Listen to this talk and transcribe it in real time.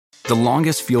The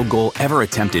longest field goal ever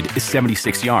attempted is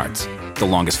 76 yards. The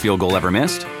longest field goal ever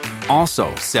missed?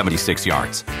 Also 76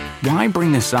 yards. Why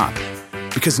bring this up?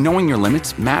 Because knowing your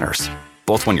limits matters,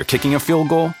 both when you're kicking a field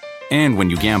goal and when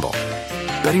you gamble.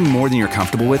 Betting more than you're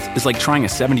comfortable with is like trying a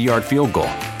 70-yard field goal.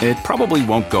 It probably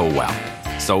won't go well.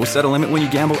 So set a limit when you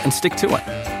gamble and stick to it.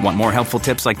 Want more helpful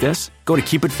tips like this? Go to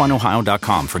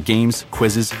keepitfunohio.com for games,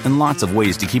 quizzes, and lots of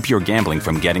ways to keep your gambling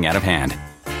from getting out of hand.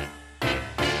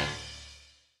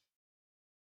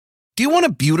 Do you want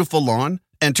a beautiful lawn?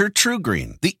 Enter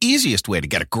TruGreen, the easiest way to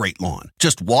get a great lawn.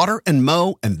 Just water and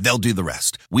mow, and they'll do the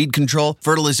rest. Weed control,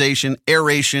 fertilization,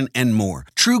 aeration, and more.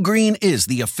 TruGreen is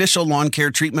the official lawn care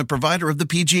treatment provider of the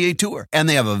PGA Tour, and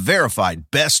they have a verified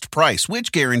best price,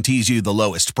 which guarantees you the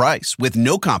lowest price with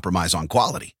no compromise on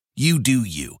quality. You do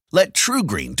you. Let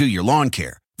TruGreen do your lawn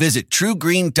care. Visit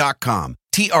TruGreen.com,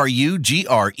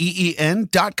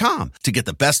 TruGreen.com, to get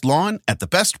the best lawn at the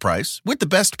best price with the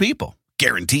best people.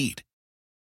 Guaranteed.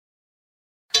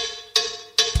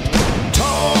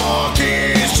 Talk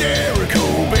is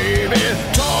Jericho, baby.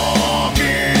 Talk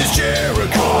is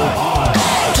Jericho.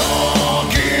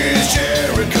 Talk is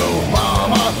Jericho,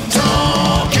 mama.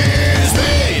 Talk is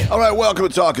me. All right, welcome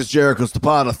to Talk is Jericho. It's the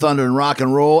pod of thunder and rock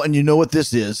and roll, and you know what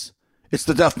this is. It's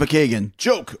the Duff McKagan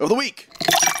Joke of the Week.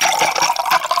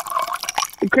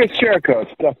 Chris Jericho, it's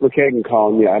Duff McKagan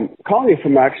calling you. I'm calling you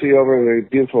from actually over in the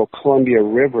beautiful Columbia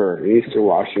River in eastern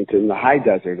Washington, the high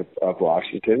desert of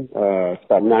Washington. It's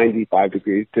about 95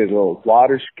 degrees. Did a little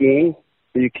water skiing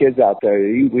for you kids out there.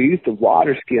 We used to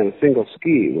water ski on a single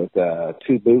ski with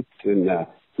two boots and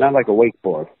not like a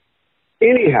wakeboard.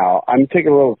 Anyhow, I'm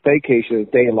taking a little vacation, a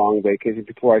day-long vacation,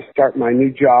 before I start my new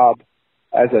job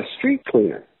as a street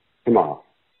cleaner tomorrow.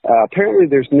 Apparently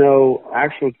there's no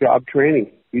actual job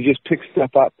training. You just pick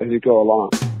stuff up as you go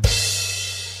along.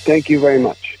 Thank you very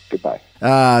much. Goodbye.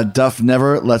 Duff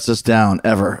never lets us down,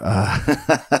 ever.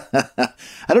 I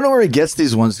don't know where he gets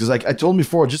these ones, because like I told him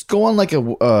before, just go on like a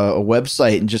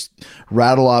website and just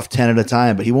rattle off 10 at a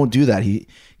time, but he won't do that. He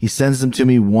sends them to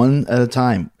me one at a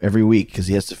time every week because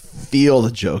he has to feel the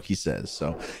joke, he says.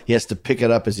 So he has to pick it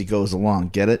up as he goes along.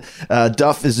 Get it?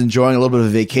 Duff is enjoying a little bit of a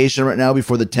vacation right now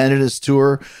before the Tenderness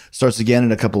Tour starts again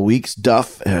in a couple of weeks.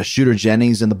 Duff, Shooter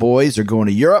Jennings, and the boys are going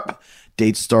to Europe.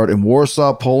 Dates start in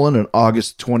Warsaw, Poland on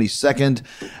August 22nd.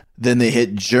 Then they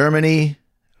hit Germany,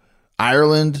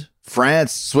 Ireland,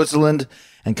 France, Switzerland,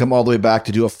 and come all the way back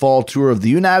to do a fall tour of the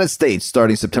United States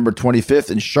starting September 25th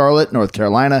in Charlotte, North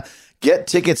Carolina. Get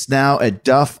tickets now at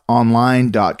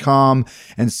duffonline.com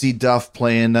and see Duff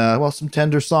playing, some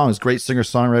tender songs. Great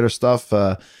singer-songwriter stuff.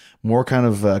 More kind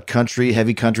of country,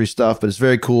 heavy country stuff, but it's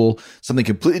very cool. Something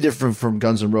completely different from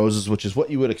Guns N' Roses, which is what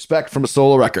you would expect from a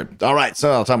solo record. All right,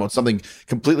 so I'll talk about something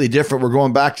completely different. We're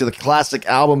going back to the classic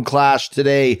album clash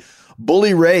today.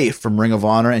 Bully Ray from Ring of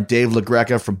Honor and Dave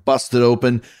LaGreca from Busted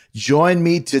Open join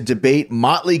me to debate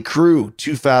Motley Crue,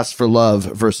 Too Fast for Love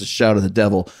versus Shout of the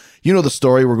Devil. You know the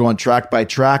story. We're going track by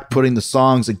track, putting the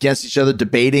songs against each other,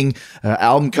 debating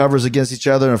album covers against each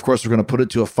other. And of course, we're going to put it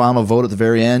to a final vote at the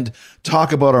very end.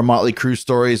 Talk about our Motley Crue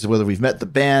stories, whether we've met the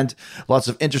band, lots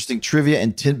of interesting trivia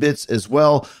and tidbits as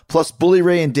well. Plus, Bully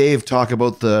Ray and Dave talk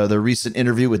about the recent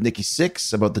interview with Nikki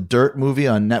Sixx about the Dirt movie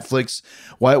on Netflix,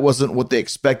 why it wasn't what they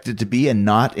expected it to be and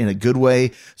not in a good way.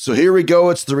 So here we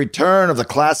go. It's the return of the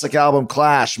classic album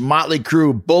clash, Motley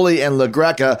Crue, Bully, and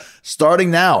LaGreca, starting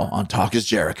now on Talk is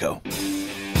Jericho.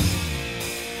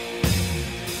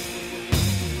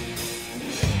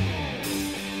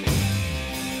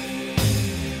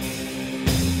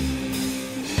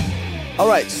 All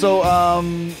right, so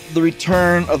the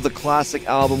return of the classic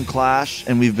album clash,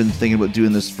 and we've been thinking about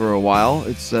doing this for a while.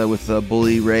 It's with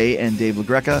Bully Ray and Dave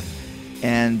LaGreca,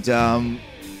 and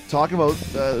talking about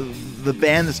the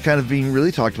band that's kind of being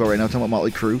really talked about right now, talking about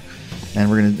Motley Crue. And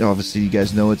we're going to, obviously, you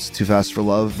guys know it's Too Fast for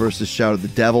Love versus Shout of the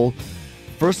Devil.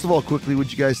 First of all, quickly,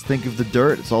 what'd you guys think of the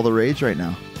Dirt? It's all the rage right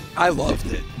now. I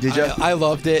loved it. Did you? I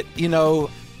loved it. You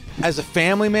know, as a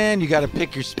family man, you got to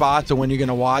pick your spots on when you're going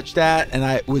to watch that. And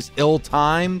it was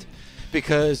ill-timed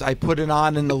because I put it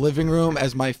on in the living room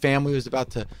as my family was about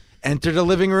to enter the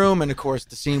living room. And, of course,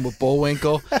 the scene with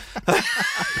Bullwinkle.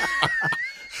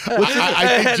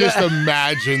 I can just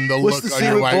imagine the look on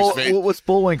your wife's face. What's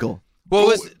Bullwinkle? What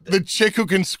was the chick who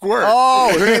can squirt?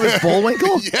 Oh, her name is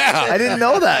Bullwinkle? Yeah. I didn't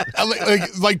know that.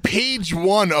 Like page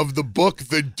 1 of the book,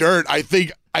 The Dirt, I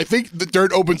think The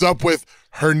Dirt opens up with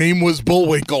her name was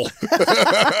Bullwinkle.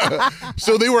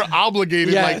 So they were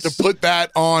obligated like to put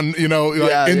that on, you know,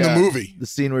 like in the movie. The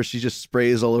scene where she just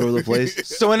sprays all over the place.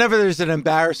 So whenever there's an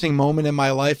embarrassing moment in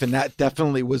my life, and that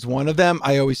definitely was one of them,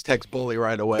 I always text Bully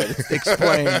right away to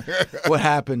explain what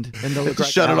happened in the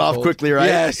shut it off quickly, right?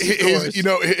 Yes,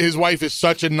 his wife is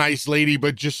such a nice lady,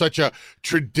 but just such a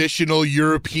traditional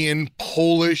European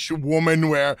Polish woman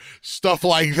where stuff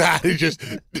like that it just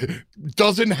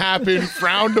doesn't happen,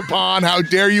 frowned upon. How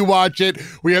dare you watch it?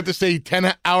 We have to say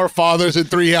 10 Our Fathers and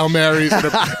 3 Hail Marys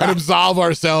and absolve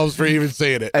ourselves for even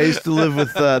saying it. I used to live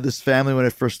with this family when I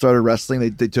first started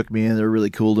wrestling. They took me in. They were really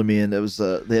cool to me, and it was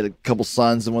they had a couple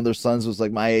sons, and one of their sons was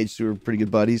like my age, so we were pretty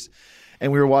good buddies.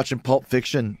 And we were watching Pulp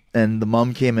Fiction, and the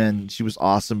mom came in. She was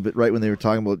awesome, but right when they were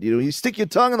talking about, you know, you stick your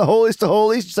tongue in the holies to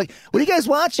holies, she's like, what are you guys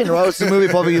watching? Oh, it's the movie,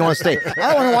 Pulp Fiction. You don't want to stay.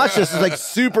 I want to watch this. It's like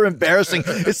super embarrassing.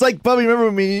 It's like, Bubby, remember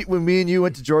when me and you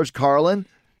went to George Carlin?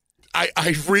 I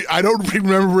don't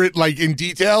remember it like in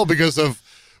detail because of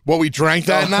what we drank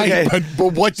that night,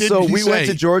 but what did he we say? went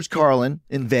to George Carlin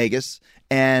in Vegas,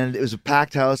 and it was a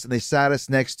packed house, and they sat us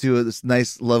next to this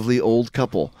nice, lovely old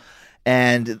couple.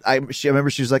 And I remember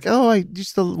she was like, oh, I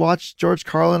used to watch George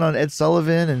Carlin on Ed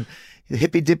Sullivan and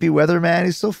Hippy Dippy Weatherman.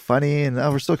 He's so funny. And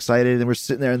we're so excited. And we're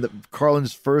sitting there. And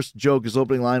Carlin's first joke, his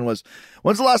opening line was,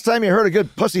 when's the last time you heard a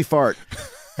good pussy fart?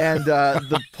 And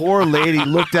the poor lady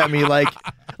looked at me like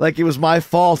it was my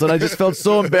fault. And I just felt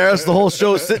so embarrassed. The whole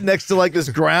show sitting next to like this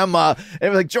grandma.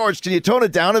 And was like, George, can you tone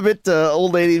it down a bit,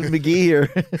 old lady McGee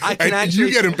here?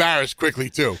 You get embarrassed quickly,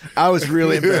 too. I was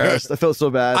really embarrassed. I felt so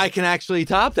bad. I can actually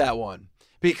top that one.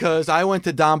 Because I went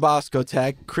to Don Bosco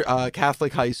Tech,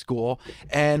 Catholic high school,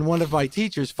 and one of my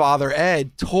teachers, Father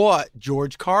Ed, taught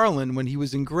George Carlin when he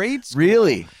was in grade school.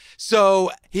 Really?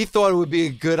 So he thought it would be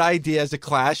a good idea as a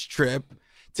class trip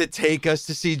to take us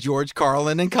to see George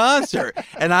Carlin in concert.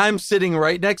 And I'm sitting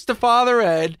right next to Father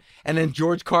Ed, and then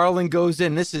George Carlin goes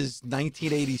in. This is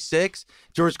 1986.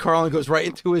 George Carlin goes right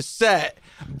into his set.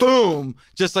 Boom.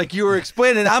 Just like you were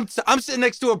explaining. I'm sitting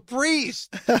next to a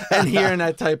priest and hearing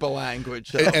that type of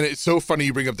language. So. And it's so funny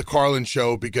you bring up the Carlin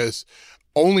show because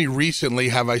only recently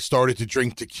have I started to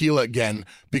drink tequila again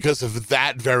because of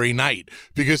that very night.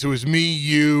 Because it was me,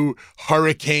 you,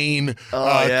 Hurricane,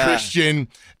 Christian,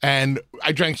 and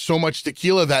I drank so much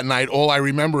tequila that night. All I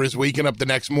remember is waking up the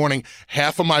next morning.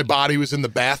 Half of my body was in the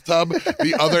bathtub.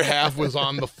 The other half was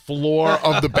on the floor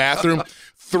of the bathroom.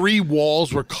 3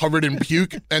 walls were covered in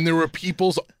puke, and there were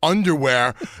people's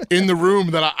underwear in the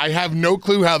room that I have no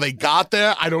clue how they got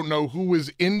there. I don't know who was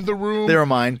in the room. They were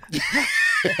mine.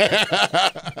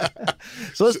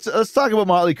 So let's talk about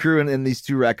Motley Crue and these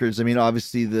 2 records. I mean,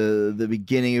 obviously the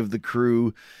beginning of the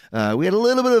Crue, we had a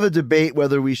little bit of a debate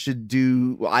whether we should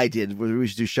do. Well, I did whether we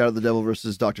should do "Shout at the Devil"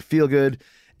 versus Dr. Feelgood,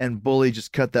 and Bully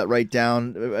just cut that right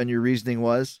down. And your reasoning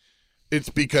was? It's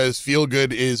because Feel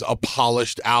Good is a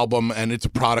polished album and it's a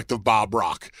product of Bob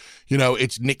Rock. You know,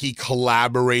 it's Nicky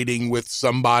collaborating with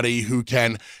somebody who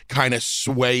can kind of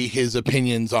sway his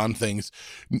opinions on things.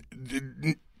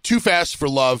 Too Fast for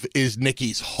Love is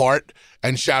Nicky's heart,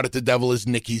 and Shout at the Devil is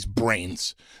Nicky's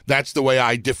brains. That's the way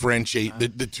I differentiate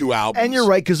the 2 albums. And you're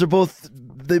right, because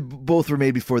they both were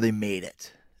made before they made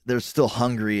it. They're still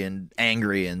hungry and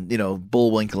angry and, you know,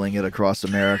 bullwinkling it across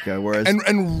America. Whereas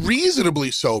and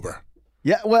reasonably sober.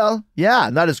 Yeah, well,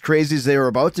 yeah, not as crazy as they were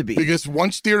about to be. Because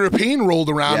once Theater of Pain rolled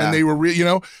around and they were,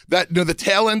 the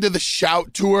tail end of the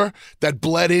Shout tour that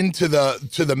bled into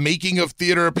the making of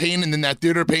Theater of Pain, and then that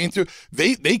Theater of Pain tour,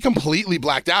 they completely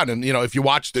blacked out. And if you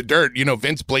watch The Dirt,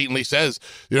 Vince blatantly says,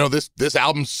 this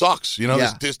album sucks.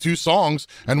 There's 2 songs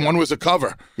and one was a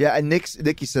cover. Yeah, and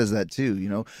Nicky says that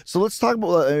too. So let's talk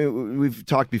about. We've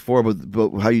talked before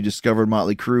about how you discovered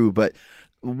Motley Crue, but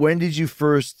when did you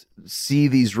first see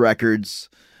these records,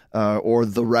 or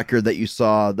the record that you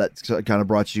saw that kind of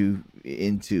brought you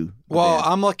into? Well,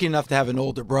 I'm lucky enough to have an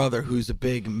older brother who's a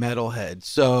big metalhead.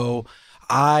 So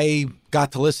I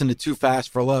got to listen to Too Fast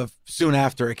for Love soon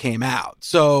after it came out.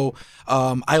 So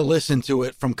I listened to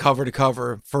it from cover to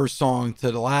cover, first song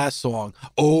to the last song,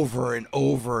 over and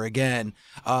over again.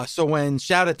 So when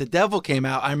Shout at the Devil came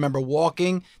out, I remember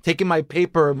taking my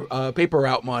paper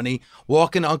route money,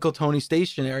 walking to Uncle Tony's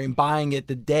stationery and buying it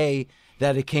the day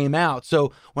that it came out.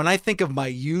 So when I think of my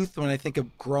youth, when I think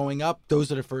of growing up,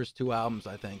 those are the first 2 albums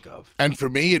I think of. And for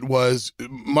me, it was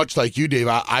much like you, Dave.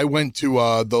 I went to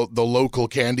the local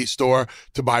candy store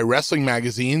to buy wrestling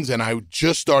magazines, and I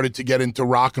just started to get into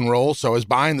rock and roll. So I was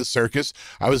buying the Circus,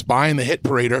 I was buying the Hit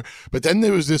Parader, but then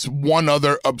there was this one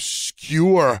other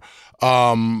obscure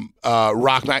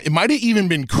rock. It might have even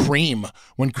been Cream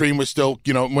when Cream was still,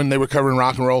 when they were covering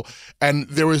rock and roll. And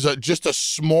there was just a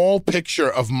small picture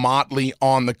of Motley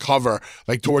on the cover,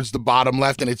 like towards the bottom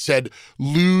left, and it said,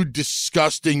 "Lewd,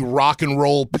 disgusting rock and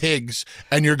roll pigs,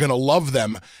 and you're gonna love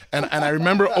them." And I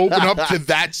remember opening up to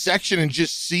that section and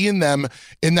just seeing them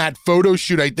in that photo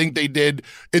shoot. I think they did.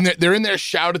 They're in their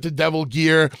Shout at the Devil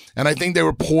gear, and I think they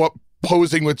were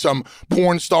posing with some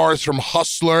porn stars from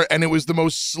Hustler, and it was the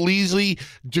most sleazy,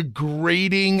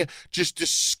 degrading, just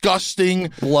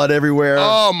disgusting. Blood everywhere.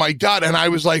 Oh my God. And I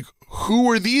was like,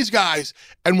 who are these guys?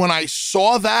 And when I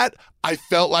saw that, I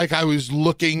felt like I was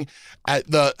looking at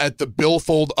the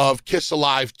billfold of Kiss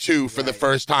Alive 2 for the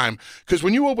first time. Because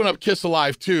when you open up Kiss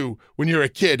Alive 2 when you're a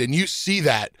kid and you see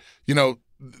that,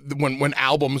 when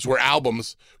albums were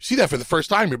albums, you see that for the first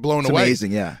time, you're blown away.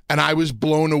 Amazing, yeah. And I was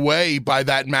blown away by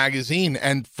that magazine,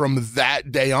 and from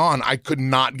that day on, I could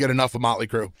not get enough of Motley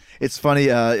Crue. It's funny.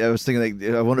 I was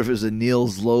thinking, I wonder if it was a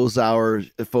Niels Lozauer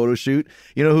photo shoot.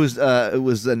 You know who's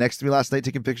was next to me last night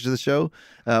taking pictures of the show?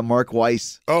 Mark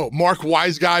Weiss. Oh, Mark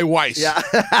Wise Guy Weiss. Yeah,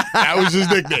 that was his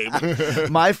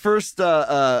nickname. My first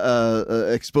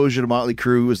exposure to Motley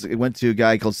Crue went to a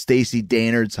guy called Stacy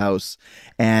Daynard's house,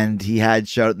 and he had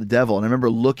Shout at the Devil. And I remember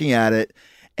looking at it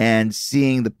and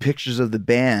seeing the pictures of the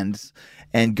bands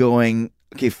and going,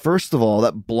 okay, first of all,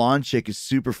 that blonde chick is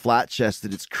super flat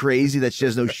chested. It's crazy that she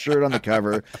has no shirt on the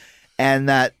cover. And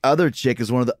that other chick is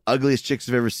one of the ugliest chicks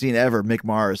I've ever seen ever, Mick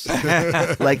Mars.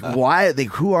 Like, why?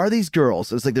 Who are these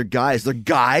girls? It's like, they're guys. They're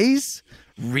guys?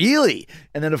 Really?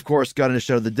 And then, of course, got into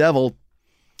Shout at the Devil.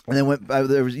 And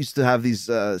then used to have these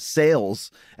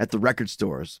sales at the record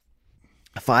stores.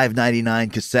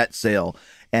 $5.99 cassette sale,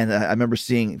 and I remember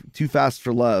seeing Too Fast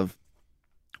for Love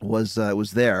was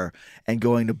there and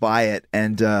going to buy it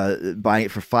and buying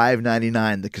it for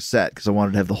 $5.99 the cassette because I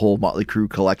wanted to have the whole Motley Crue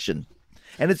collection.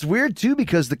 And it's weird too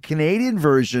because the Canadian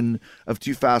version of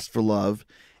Too Fast for Love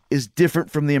is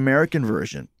different from the American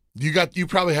version. You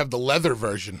probably have the leather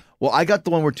version. Well, I got the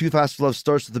one where Too Fast for Love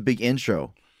starts with the big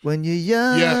intro. When you're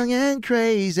young and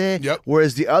crazy. Yep.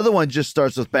 Whereas the other one just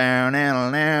starts with and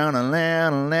I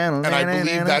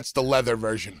believe that's the leather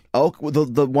version. Oh,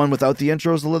 the one without the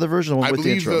intro is the leather version? The one I with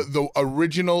believe the intro? the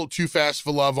original Too Fast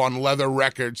for Love on Leather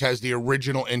Records has the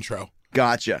original intro.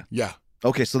 Gotcha. Yeah.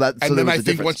 Okay, so that. And so then I the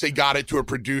think difference. once they got it to a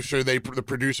producer, the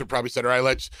producer probably said, "All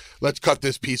right, let's cut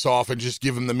this piece off and just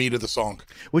give him the meat of the song."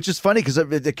 Which is funny because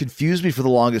it confused me for the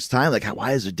longest time. Like,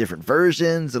 why is there different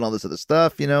versions and all this other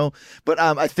stuff, But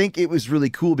I think it was really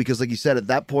cool because, like you said, at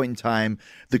that point in time,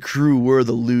 the Crue were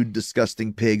the lewd,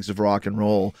 disgusting pigs of rock and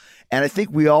roll, and I think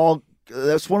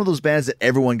that's one of those bands that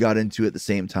everyone got into at the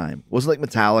same time. It wasn't like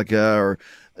Metallica or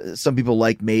some people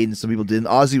liked Maiden, some people didn't.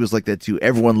 Ozzy was like that too.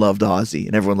 Everyone loved Ozzy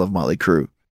and everyone loved Motley Crue.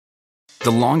 The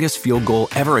longest field goal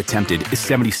ever attempted is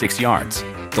 76 yards.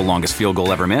 The longest field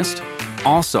goal ever missed?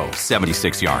 Also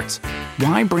 76 yards.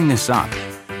 Why bring this up?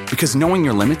 Because knowing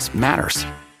your limits matters,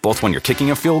 both when you're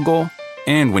kicking a field goal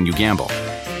and when you gamble.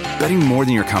 Betting more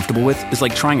than you're comfortable with is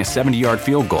like trying a 70-yard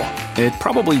field goal. It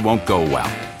probably won't go well.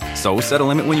 So set a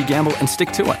limit when you gamble and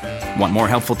stick to it. Want more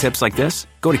helpful tips like this?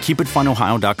 Go to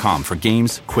keepitfunohio.com for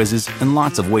games, quizzes, and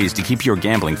lots of ways to keep your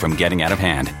gambling from getting out of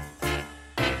hand.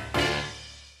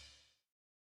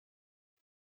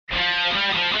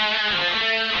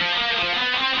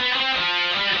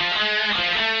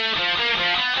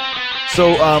 So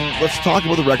let's talk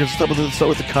about the records. Let's start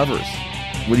with the covers.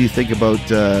 What do you think about?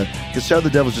 Because Shout at the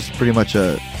Devil is just pretty much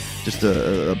a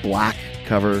black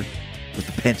cover with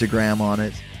the pentagram on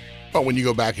it. But when you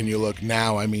go back and you look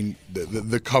now, I mean,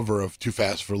 the cover of Too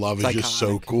Fast for Love is just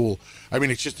so cool. I mean,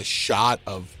 it's just a shot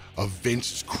of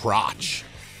Vince's crotch,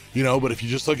 But if you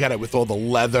just look at it with all the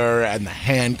leather and the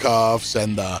handcuffs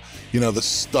and the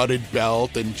studded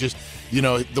belt and just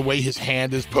the way his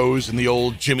hand is posed in the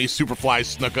old Jimmy Superfly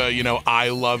Snuka, I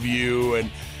love you,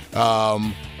 and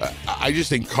I just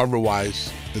think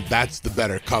cover-wise that's the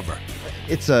better cover.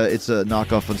 It's a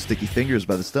knockoff on Sticky Fingers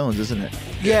by the Stones, isn't it?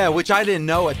 Yeah, which I didn't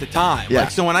know at the time. Yeah.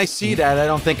 So when I see that, I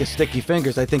don't think of Sticky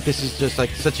Fingers. I think this is just like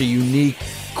such a unique,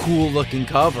 cool-looking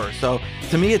cover. So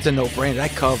to me, it's a no-brainer.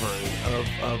 That cover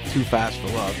of Too Fast for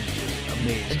Love is just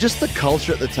amazing. And just the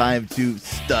culture at the time, too,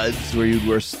 studs, where you'd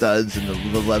wear studs and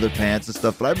the leather pants and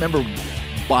stuff. But I remember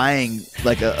buying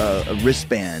like a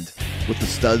wristband with the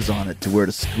studs on it to wear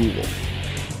to school.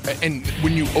 And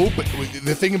when you open,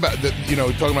 the thing about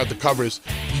talking about the covers,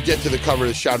 you get to the cover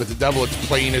of Shout at the Devil, it's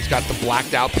plain, it's got the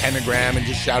blacked out pentagram and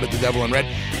just Shout at the Devil in red.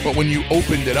 But when you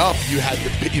opened it up, you had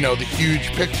the huge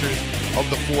pictures of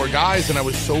the four guys, and I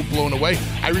was so blown away.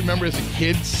 I remember as a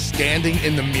kid standing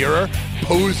in the mirror,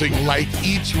 posing like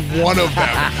each one of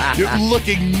them,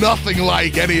 looking nothing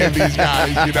like any of these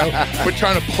guys, but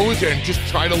trying to pose there and just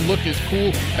try to look as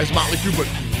cool as Motley Crue, but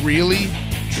really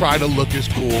try to look as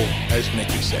cool as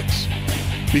Nikki Sixx.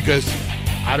 Because,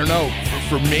 I don't know,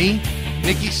 for me,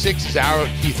 Nikki Sixx is our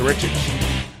Keith Richards.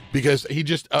 Because he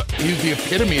was the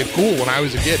epitome of cool when I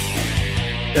was a kid.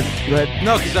 Go ahead.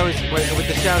 No, because I was with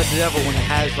the Shout at the Devil when it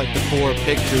has like the 4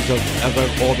 pictures of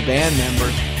all the band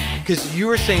members. Because you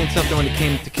were saying something when it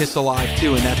came to Kiss Alive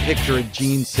too, and that picture of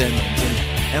Gene Simmons,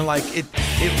 and like it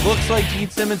looks like Gene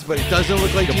Simmons, but it doesn't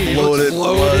look like Gene. It looks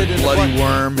bloated and bloody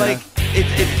worm. Like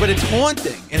but it's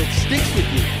haunting and it sticks with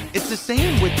you. It's the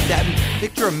same with that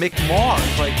picture of Mick Mars.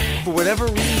 Like for whatever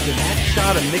reason, that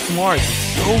shot of Mick Mars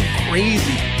is so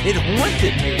crazy. It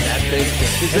haunted me, that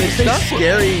picture. It's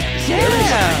scary,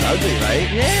 yeah, ugly, right?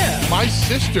 Yeah. My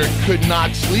sister could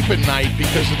not sleep at night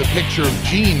because of the picture of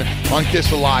Gene on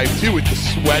Kiss Alive too, with the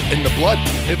sweat and the blood.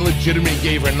 It legitimately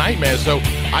gave her nightmares. So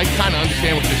I kind of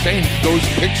understand what you're saying. Those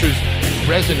pictures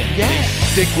resonate. Yeah.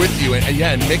 They stick with you.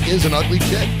 And Mick is an ugly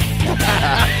chick.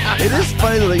 It is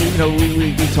funny that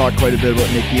we talk quite a bit about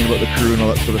Nikki and about the crew and all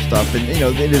that sort of stuff, and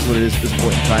it is what it is at this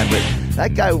point in time. But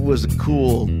that guy was a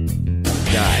cool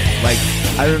guy. Like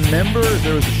I remember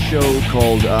there was a show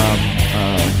called I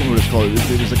can't remember what it's called. It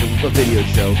was like a video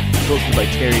show hosted by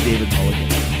Terry David Mulligan,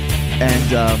 and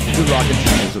Good Rockin'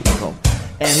 China is what it's called.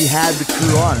 And he had the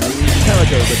crew on. And it was kind of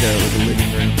like a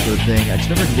living room sort of thing. I just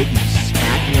remember Nikki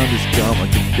smacking on this gum like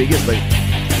the biggest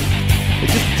it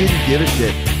just didn't give a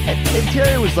shit. And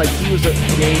Terry was like, he was a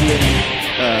Canadian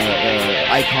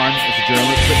icon as a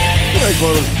journalist, but he's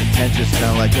one of those contentious kind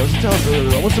of like, tell us,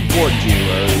 what's important to you,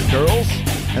 girls?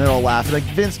 And they're all laughing. Like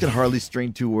Vince can hardly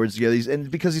string 2 words together. And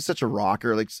because he's such a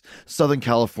rocker, like Southern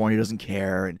California doesn't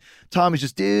care. And Tommy's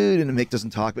just dude, and Mick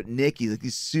doesn't talk. But Nikki, like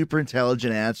these super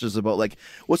intelligent answers about like,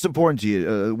 what's important to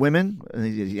you? Women? And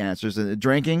he answers. And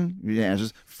drinking? He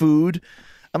answers. Food?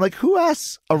 I'm like, who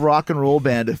asks a rock and roll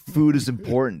band if food is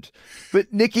important?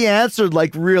 But Nikki answered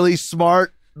like really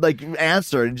smart, like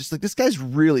answer, and just like this guy's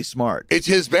really smart. It's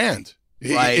his band.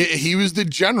 Right. He was the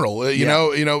general. You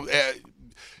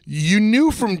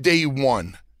knew from day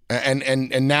one,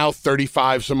 and now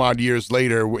 35 some odd years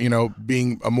later,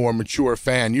 being a more mature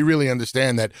fan, you really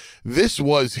understand that this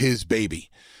was his baby.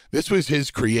 This was his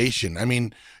creation. I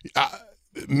mean.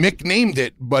 Mick named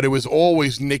it, but it was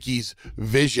always Nikki's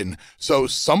vision. So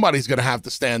somebody's going to have to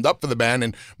stand up for the band.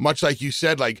 And much like you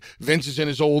said, like Vince is in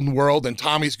his own world and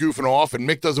Tommy's goofing off and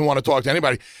Mick doesn't want to talk to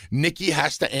anybody. Nikki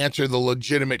has to answer the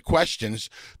legitimate questions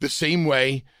the same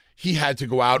way he had to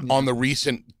go out on the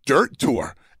recent Dirt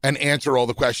tour and answer all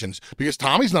the questions because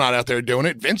Tommy's not out there doing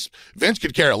it. Vince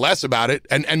could care less about it,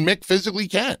 and Mick physically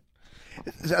can't.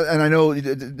 And I know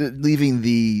leaving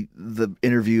the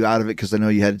interview out of it because I know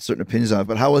you had certain opinions on it,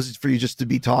 but how was it for you just to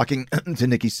be talking to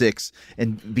Nikki Sixx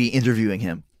and be interviewing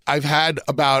him? I've had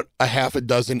about a half a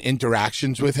dozen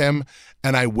interactions with him,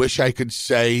 and I wish I could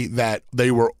say that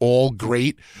they were all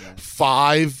great. Yeah.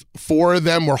 4 of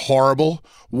them were horrible.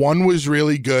 1 was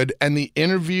really good. And the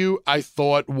interview I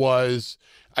thought was,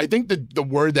 I think the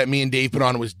word that me and Dave put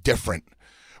on was different.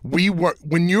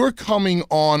 When you're coming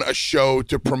on a show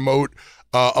to promote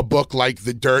a book like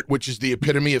The Dirt, which is the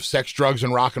epitome of sex, drugs,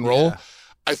 and rock and roll, yeah.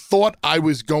 I thought I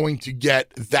was going to get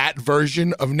that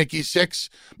version of Nikki Sixx,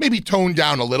 maybe toned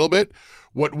down a little bit.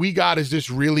 What we got is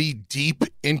this really deep,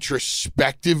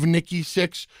 introspective Nikki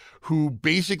Sixx, who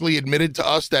basically admitted to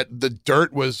us that The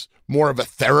Dirt was more of a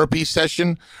therapy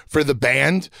session for the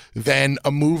band than a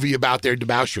movie about their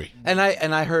debauchery. And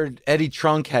I heard Eddie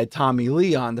Trunk had Tommy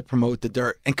Lee on to promote The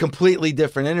Dirt, and completely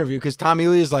different interview because Tommy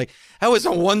Lee is like, that was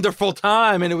a wonderful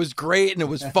time and it was great and it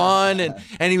was fun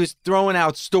and he was throwing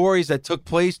out stories that took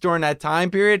place during that time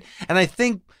period. And I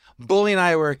think Bully and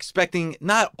I were expecting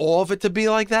not all of it to be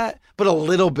like that, but a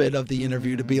little bit of the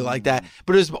interview to be like that.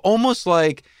 But it was almost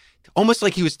like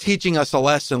he was teaching us a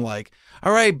lesson, like,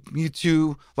 all right, you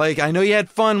two, like, I know you had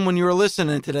fun when you were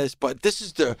listening to this, but this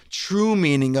is the true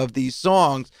meaning of these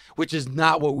songs, which is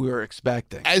not what we were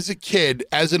expecting. As a kid,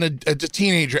 as a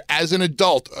teenager, as an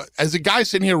adult, as a guy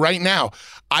sitting here right now,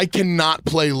 I cannot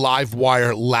play Live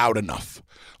Wire loud enough.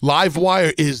 Live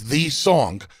Wire is the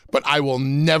song, but I will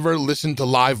never listen to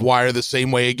Live Wire the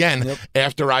same way again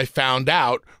after I found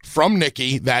out from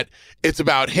Nikki that it's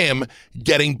about him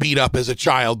getting beat up as a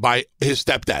child by his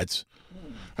stepdads.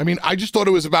 I mean, I just thought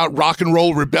it was about rock and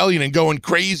roll rebellion and going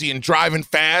crazy and driving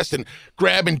fast and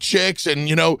grabbing chicks and,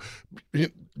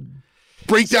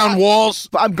 break down walls.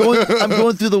 But I'm going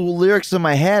through the lyrics in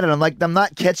my head, and I'm like, I'm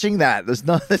not catching that. It's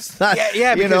not.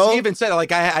 Yeah, you because know? he even said,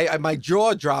 like, I my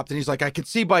jaw dropped, and he's like, I can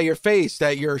see by your face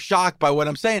that you're shocked by what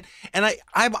I'm saying. And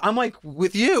I'm like,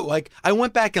 with you, like, I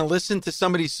went back and listened to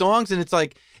some of these songs, and it's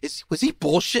like, was he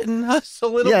bullshitting us a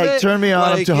little bit? Yeah, turn me on.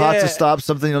 Like, I'm too hot to stop.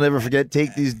 Something you'll never forget.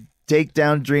 Take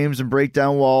down dreams and break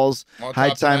down walls. On High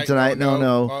top time tonight.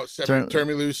 No. Oh, turn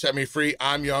me loose, set me free.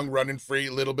 I'm young, running free,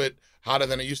 a little bit hotter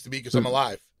than I used to be because I'm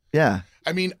alive. Yeah.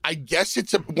 I mean, I guess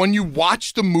when you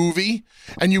watch the movie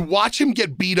and you watch him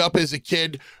get beat up as a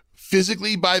kid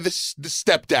physically by the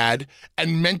stepdad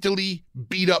and mentally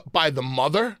beat up by the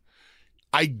mother,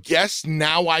 I guess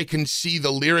now I can see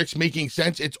the lyrics making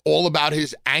sense. It's all about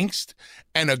his angst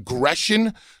and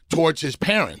aggression towards his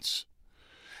parents.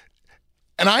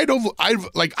 And I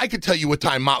could tell you what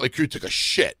time Motley Crue took a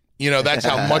shit. You know, that's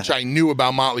how much I knew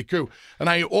about Motley Crue. And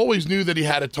I always knew that he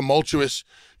had a tumultuous,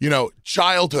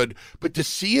 childhood. But to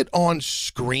see it on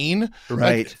screen,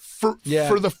 right, for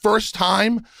the first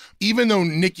time, even though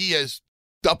Nicky has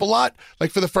up a lot,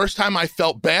 like for the first time, I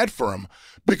felt bad for him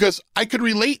because I could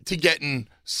relate to getting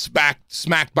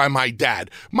smacked by my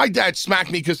dad. My dad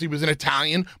smacked me because he was an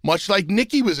Italian, much like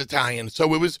Nicky was Italian.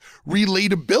 So it was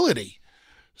relatability.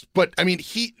 But I mean,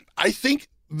 I think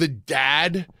the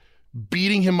dad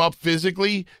beating him up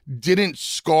physically didn't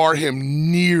scar him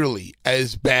nearly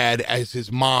as bad as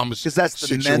his mom's because that's the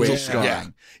situation. mental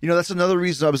scarring. Yeah. That's another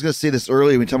reason I was going to say this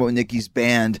earlier when we talk about Nicky's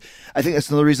band. I think that's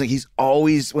another reason he's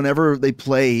always, whenever they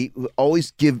play, he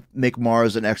always give Mick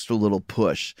Mars an extra little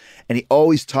push. And he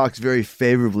always talks very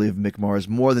favorably of Mick Mars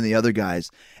more than the other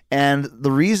guys. And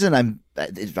the reason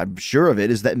I'm sure of it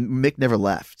is that Mick never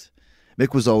left.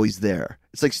 Mick was always there.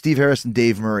 It's like Steve Harris and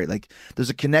Dave Murray. Like, there's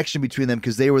a connection between them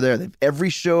because they were there. Every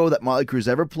show that Motley Crue's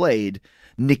ever played,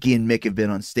 Nicky and Mick have been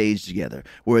on stage together.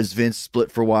 Whereas Vince split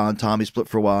for a while and Tommy split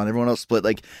for a while and everyone else split.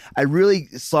 Like, I really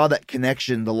saw that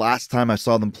connection the last time I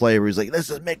saw them play, where he's like, "This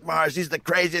is Mick Mars. He's the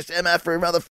craziest MF-er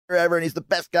motherfucker ever, and he's the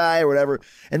best guy," or whatever.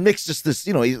 And Mick's just this,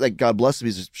 he's like, God bless him,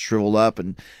 he's just shriveled up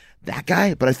and that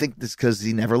guy. But I think it's because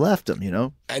he never left him,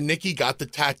 And Nicky got the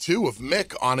tattoo of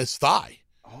Mick on his thigh.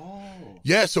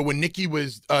 Yeah, so when Nicky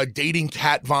was dating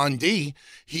Kat Von D,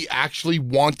 he actually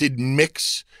wanted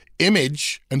Mick's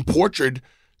image and portrait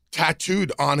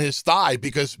tattooed on his thigh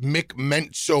because Mick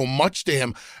meant so much to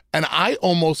him. And I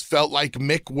almost felt like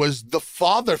Mick was the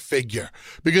father figure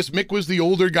because Mick was the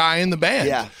older guy in the band.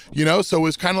 Yeah. So it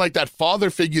was kind of like that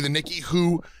father figure to Nicky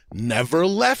who never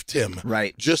left him.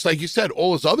 Right. Just like you said,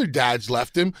 all his other dads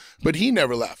left him, but he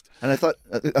never left. And I thought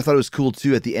it was cool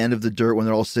too at the end of The Dirt when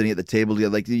they're all sitting at the table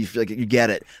together. Like, you feel like you get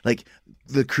it. Like,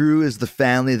 the Crue is the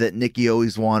family that Nicky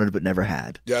always wanted but never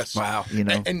had. Yes. Wow.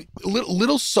 And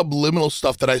little subliminal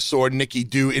stuff that I saw Nicky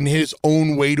do in his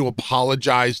own way to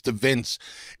apologize to Vince.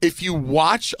 If you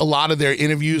watch a lot of their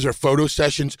interviews or photo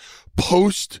sessions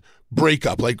post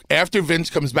breakup, like after Vince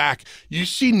comes back, you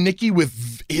see Nicky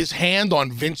with his hand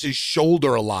on Vince's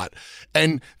shoulder a lot.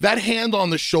 And that hand on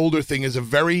the shoulder thing is a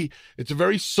very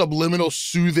subliminal,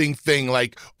 soothing thing,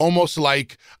 like almost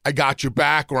like I got your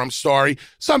back or I'm sorry.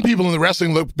 Some people in the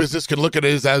wrestling business can look at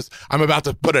it as I'm about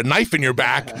to put a knife in your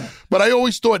back. But I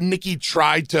always thought Nicky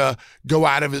tried to go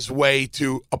out of his way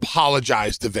to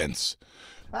apologize to Vince.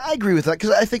 I agree with that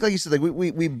because I think, like you said, like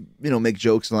we make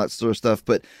jokes and all that sort of stuff,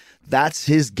 but that's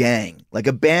his gang. Like,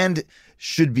 a band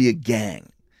should be a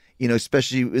gang,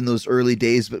 especially in those early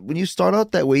days. But when you start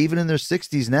out that way, even in their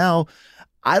 60s now,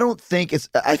 I think it's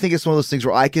one of those things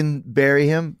where I can bury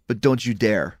him, but don't you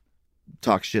dare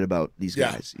talk shit about these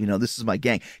guys. This is my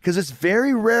gang. Because it's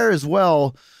very rare as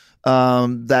well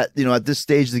that, at this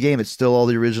stage of the game, it's still all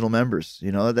the original members.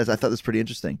 I thought that's pretty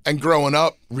interesting. And growing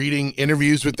up, reading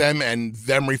interviews with them and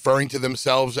them referring to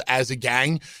themselves as a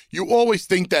gang, you always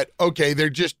think that, okay,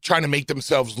 they're just trying to make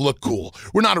themselves look cool.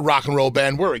 We're not a rock and roll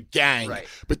band, we're a gang. Right.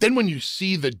 But then when you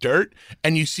see The Dirt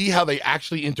and you see how they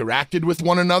actually interacted with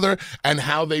one another and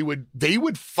how they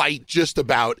would fight just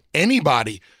about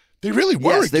anybody. They really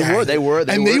were. Yes, they were.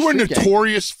 And they were street gang.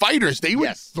 notorious fighters. They would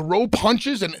Yes. throw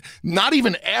punches and not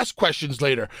even ask questions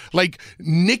later. Like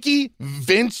Nicky,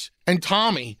 Vince, and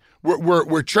Tommy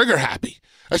were trigger happy.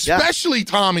 Especially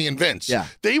Tommy and Vince. Yeah.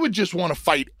 They would just want to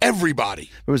fight everybody.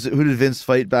 Who did Vince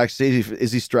fight backstage?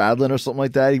 Is he Stradlin or something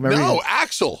like that? You remember? No,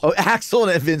 Axel. Oh, Axel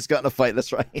and Vince got in a fight.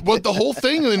 That's right. But the whole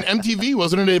thing in MTV,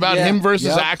 wasn't it about him versus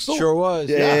Yep, Axel? Sure was.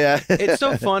 Yeah. It's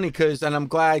so funny because, and I'm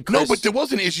glad Chris... No, but there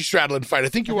was an Izzy Stradlin fight. I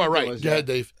think you are right. was, Go ahead,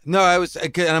 Dave. No,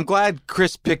 and I'm glad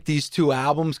Chris picked these two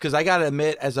albums because I got to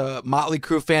admit, as a Motley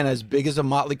Crue fan, as big as a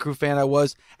Motley Crue fan I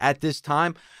was at this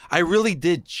time, I really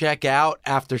did check out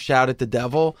after Shout at the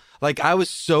Devil. Like, I was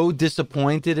so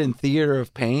disappointed in Theater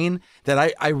of Pain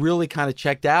that I really kind of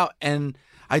checked out, and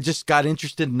I just got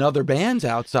interested in other bands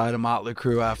outside of Motley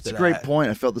Crue after that. That's a great point.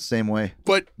 I felt the same way.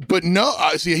 But no,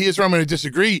 see, here's where I'm going to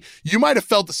disagree. You might have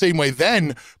felt the same way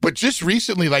then, but just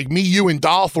recently, like me, you, and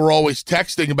Dolph were always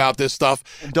texting about this stuff.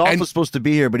 And Dolph was supposed to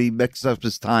be here, but he mixed up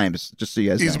his times, just so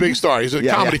you guys know. He's a big star. He's a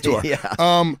comedy tour.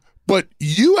 Yeah. But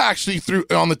you actually, through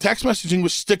on the text messaging,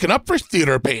 was sticking up for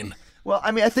Theater of Pain. Well,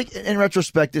 I mean, I think in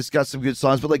retrospect, it's got some good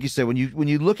songs. But like you said, when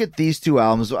you look at these two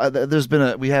albums,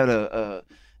 we had a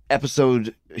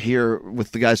episode here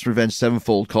with the guys from Revenge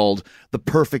Sevenfold called The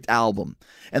Perfect Album.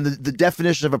 And the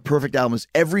definition of a perfect album is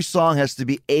every song has to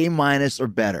be A- or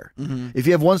better. Mm-hmm. If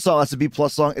you have one song that's a B+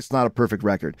 song, it's not a perfect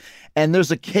record. And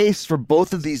there's a case for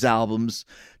both of these albums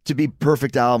to be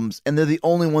perfect albums, and they're the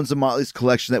only ones in Motley's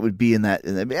collection that would be in that.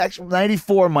 Actually,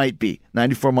 94 might be.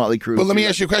 94 Motley Crue. But let me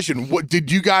ask you a question. What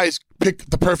did you guys pick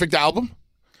the perfect album?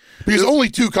 Because only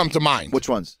two come to mind. Which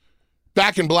ones?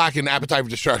 Back in Black and Appetite for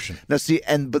Destruction. Now, see,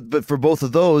 but for both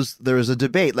of those, there is a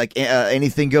debate. Like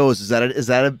Anything Goes, is that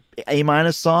a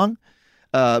A- song?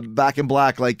 Back in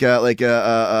Black, like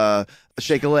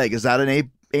Shake a Leg, is that an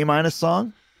A-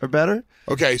 song or better?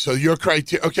 Okay, so your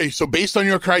criteria. Okay, so based on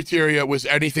your criteria, was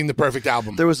Anything the perfect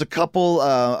album? There was a couple.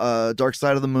 Dark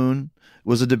Side of the Moon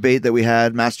was a debate that we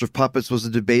had. Master of Puppets was a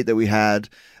debate that we had.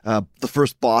 The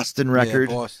first Boston record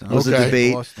was a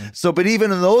debate. Boston. So, but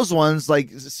even in those ones,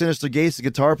 like Sinister Gates, the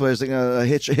guitar players, like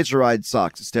Hitch a Ride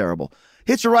sucks. It's terrible.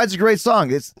 Hitch a Ride's a great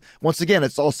song. It's once again,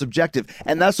 it's all subjective,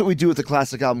 and that's what we do with the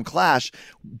classic album Clash.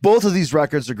 Both of these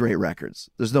records are great records.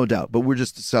 There's no doubt, but we're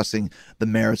just discussing the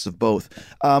merits of both.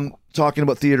 Talking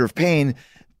about Theater of Pain,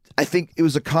 I think it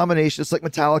was a combination. It's like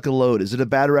Metallica Load. Is it a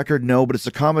bad record? No, but it's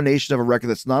a combination of a record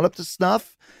that's not up to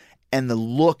snuff and the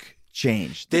look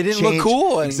changed. They didn't look cool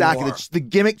anymore. Exactly. The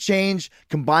gimmick change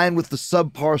combined with the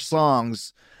subpar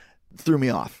songs threw me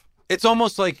off. It's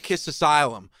almost like Kiss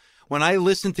Asylum. When I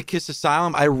listened to Kiss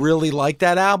Asylum, I really liked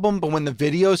that album, but when the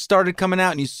videos started coming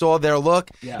out and you saw their look,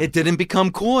 it didn't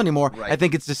become cool anymore. Right. I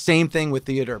think it's the same thing with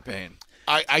Theater of Pain.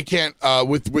 I can't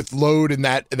with Load in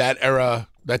that era,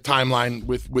 that timeline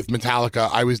with Metallica,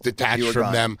 I was detached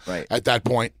from them at that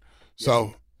point.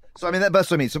 So I mean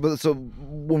that's what I mean. So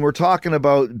when we're talking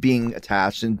about being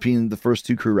attached and being the first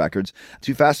two Crue records,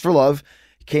 Too Fast for Love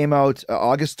came out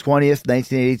August 20th,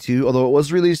 1982, although it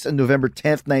was released on November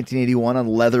 10th, 1981 on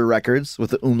Leather Records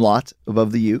with the umlaut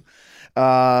above the U.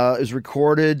 It was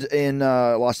recorded in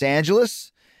Los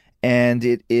Angeles, and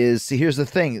it is, see, here's the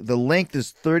thing. The length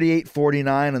is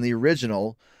 38:49 on the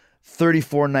original,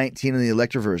 34:19 in the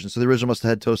Elektra version. So the original must have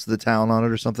had Toast of the Town on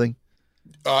it or something.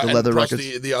 The Leather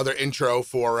Records. The other intro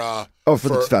for the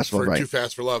Too Fast for Love, right. Too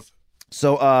Fast for Love.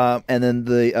 So, and then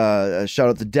the Shout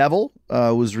at the Devil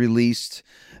was released.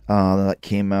 That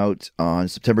came out on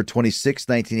September 26,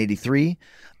 1983.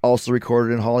 Also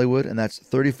recorded in Hollywood, and that's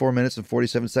 34 minutes and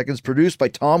 47 seconds. Produced by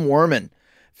Tom Werman,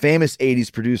 famous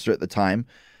 80s producer at the time.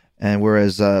 And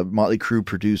whereas Motley Crue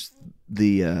produced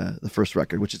the first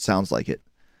record, which it sounds like it.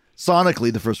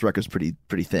 Sonically, the first record's pretty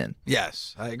thin.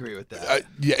 Yes, I agree with that.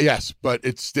 Yes, but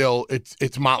it's still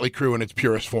it's Motley Crue in its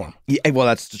purest form. Yeah, well,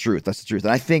 that's the truth. That's the truth.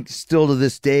 And I think still to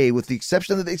this day, with the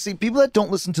exception of people that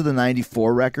don't listen to the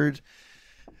 '94 record,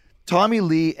 Tommy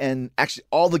Lee and actually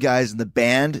all the guys in the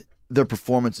band, their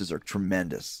performances are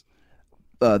tremendous.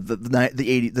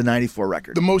 The '94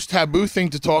 record. The most taboo thing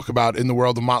to talk about in the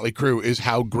world of Motley Crue is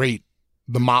how great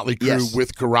the Motley Crue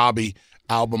with Karabi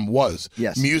album was.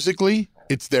 Yes, musically,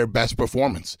 it's their best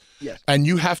performance. Yes. And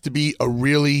you have to be a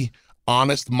really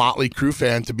honest Motley Crue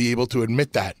fan to be able to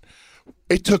admit that.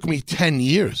 It took me 10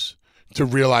 years to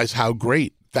realize how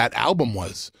great that album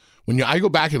was. When I go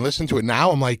back and listen to it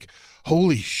now, I'm like,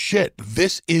 holy shit,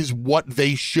 this is what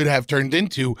they should have turned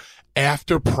into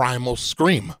after Primal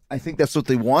Scream. I think that's what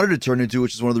they wanted to turn into,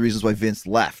 which is one of the reasons why Vince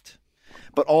left.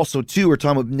 But also, too, we're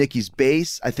talking about Nicky's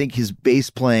bass. I think his bass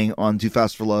playing on Too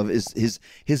Fast for Love is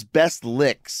his best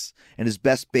licks and his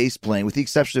best bass playing, with the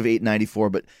exception of 894.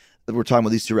 But we're talking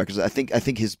about these two records. I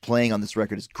think his playing on this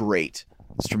record is great.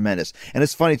 It's tremendous. And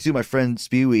it's funny, too, my friend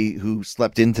Spewy, who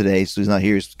slept in today, so he's not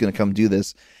here, he's going to come do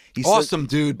this. Awesome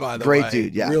dude, by the way. Great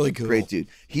dude, yeah. Really cool. Great dude.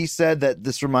 He said that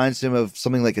this reminds him of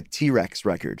something like a T-Rex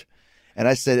record. And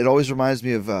I said, it always reminds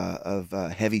me of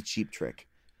Heavy Cheap Trick.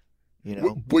 You know,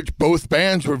 which both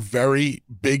bands were very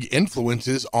big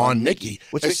influences on Nicky,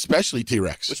 especially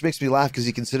T-Rex. Which makes me laugh because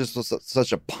he considers himself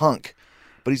such a punk,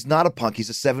 but he's not a punk. He's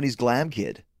a '70s glam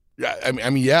kid. Yeah, I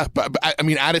mean, yeah, but I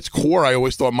mean, at its core, I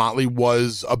always thought Motley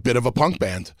was a bit of a punk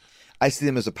band. I see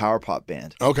them as a power pop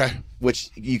band. Okay,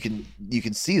 which you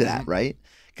can see that, right?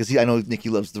 because I know Nikki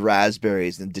loves the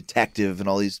Raspberries and Detective and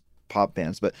all these pop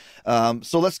bands. But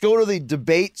so let's go to the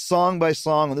debate song by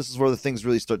song, and this is where the things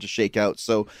really start to shake out.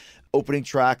 So opening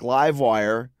track,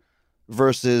 Livewire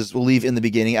versus, we'll leave In the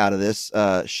Beginning out of this,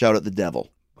 Shout at the Devil.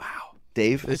 Wow.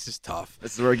 Dave? This is tough.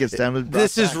 This is where it gets down to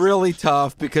This is really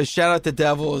tough because Shout Out the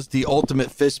Devil is the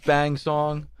ultimate fist bang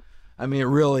song. I mean, it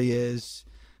really is.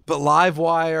 But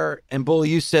Livewire, and Bully,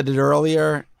 you said it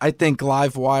earlier, I think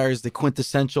Livewire is the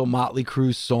quintessential Motley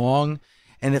Crue song.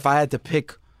 And if I had to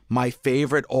pick my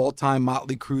favorite all-time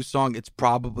Motley Crue song, it's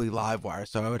probably Livewire.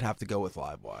 So I would have to go with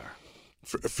Livewire.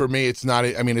 For me, it's not.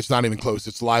 I mean, it's not even close.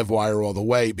 It's Livewire all the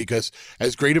way, because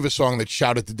as great of a song that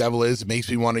Shout at the Devil is, it makes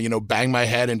me want to, bang my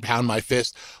head and pound my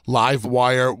fist.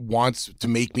 Livewire wants to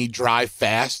make me drive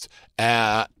fast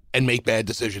and make bad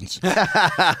decisions.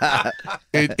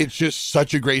 It's just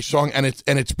such a great song, and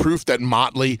it's proof that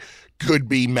Motley could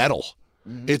be metal.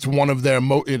 Mm-hmm. It's one of their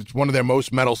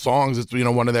most metal songs. It's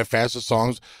one of their fastest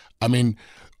songs. I mean,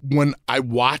 when I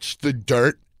watched The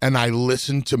Dirt and I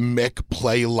listened to Mick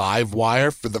play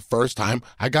Livewire for the first time,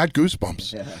 I got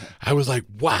goosebumps. Yeah. I was like,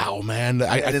 wow, man.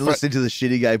 I didn't listen to the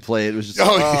shitty guy play. It was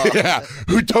just, yeah,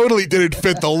 who totally didn't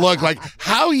fit the look. Like,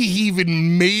 how he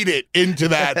even made it into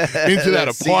that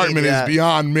apartment is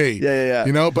beyond me.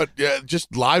 Yeah. But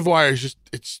just Livewire is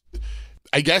it's,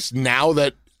 I guess now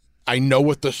that I know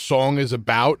what the song is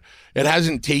about, it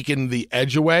hasn't taken the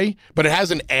edge away, but it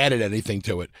hasn't added anything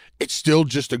to it. It's still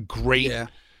just a great...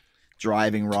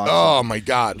 driving rock. Oh my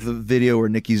God. The video where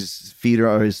Nicky's feet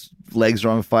or his legs are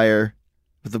on fire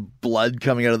with the blood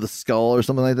coming out of the skull or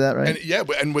something like that, right?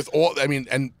 And with all,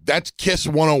 and that's Kiss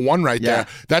 101 right there.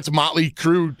 That's Motley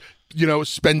Crue,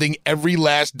 spending every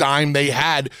last dime they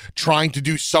had trying to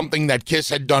do something that Kiss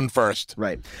had done first.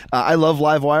 Right. I Love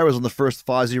Livewire was on the first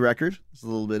Fozzy record. It's a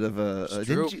little bit of a...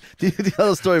 Did you tell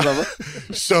the story,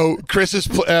 Bubba? So Chris is...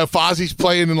 Fozzy's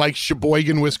playing in,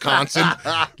 Sheboygan, Wisconsin.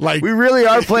 We really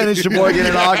are playing in Sheboygan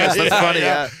in August. That's funny,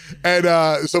 yeah. And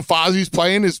so Fozzy's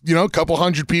playing. Is a couple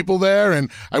hundred people there, and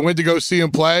I went to go see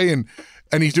him play, and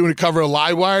he's doing a cover of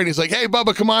Livewire, and he's like, hey,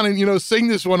 Bubba, come on and, sing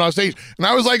this one on stage. And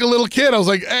I was like a little kid. I was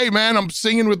like, hey, man, I'm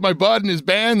singing with my bud and his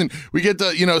band, and we get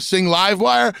to, sing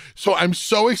Livewire. So I'm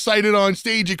so excited on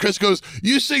stage. And Chris goes,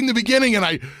 you sing the beginning. And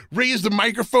I raised the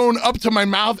microphone up to my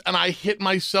mouth, and I hit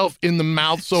myself in the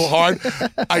mouth so hard,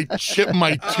 I chipped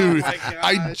my tooth.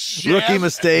 Rookie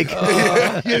mistake.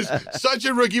 Yes, such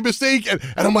a rookie mistake. And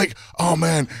I'm like, oh,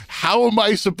 man, how am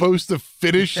I supposed to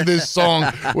finish this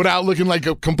song without looking like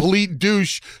a complete douche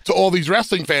to all these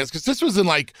wrestling fans? Because this was in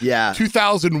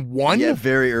 2001. Yeah,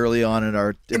 very early on in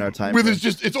our time.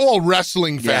 It's all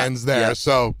wrestling fans there. Yeah.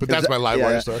 So, but that's my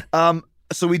Livewire story.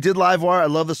 So we did Livewire. I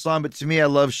love the song, but to me, I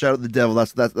love Shout at the Devil.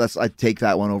 That's I take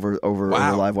that one over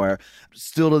Livewire.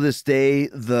 Still to this day,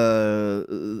 the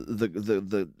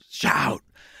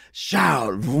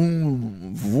shout,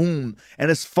 voom, voom. And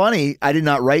it's funny, I did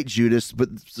not write Judas, but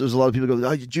there's a lot of people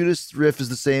go, Judas riff is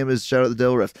the same as Shout at the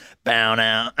Devil riff. Bow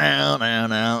now, ow, now,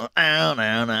 now, ow,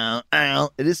 now, now, ow.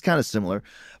 It is kind of similar.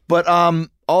 But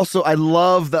also, I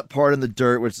love that part in The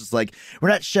Dirt where it's just like, we're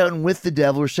not shouting with the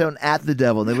devil, we're shouting at the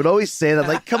devil. And they would always say that,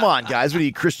 like, come on, guys, what are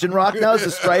you, Christian rock now as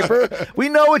a striper? We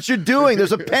know what you're doing.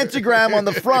 There's a pentagram on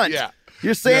the front. Yeah.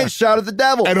 You're saying Shout at the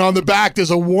Devil. And on the back, there's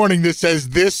a warning that says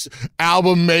this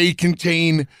album may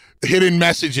contain hidden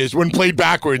messages when played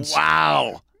backwards.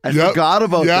 Wow. I forgot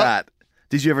about that.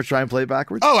 Did you ever try and play it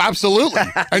backwards? Oh, absolutely.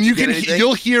 And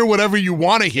you'll hear whatever you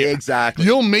want to hear. Exactly.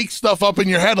 You'll make stuff up in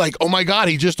your head like, oh my God,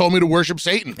 he just told me to worship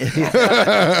Satan.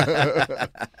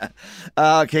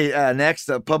 Okay, next,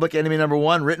 Public Enemy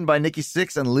 #1, written by Nikki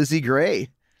Sixx and Lizzie Gray.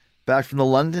 Back from the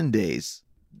London days.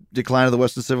 Decline of the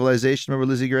Western Civilization. Remember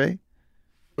Lizzie Gray?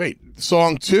 Wait,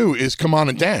 song 2 is Come On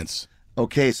and Dance.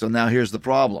 Okay, so now here's the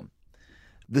problem.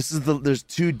 There's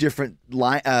two different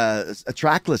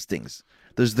track listings.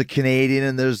 There's the Canadian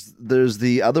and there's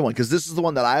the other one, because this is the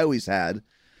one that I always had.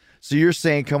 So you're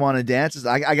saying Come On and Dance.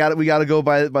 We got to go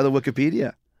by the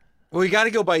Wikipedia. Well, we got to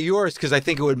go by yours because I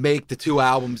think it would make the two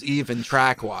albums even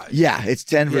track-wise. Yeah, it's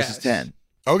 10 versus 10.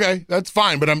 Okay, that's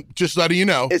fine, but I'm just letting you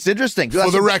know. It's interesting. For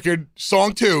the record,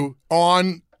 song 2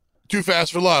 on Too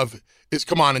Fast for Love is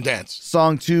Come On and Dance.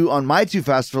 Song 2 on my Too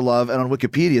Fast for Love and on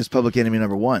Wikipedia is Public Enemy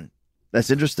 #1. That's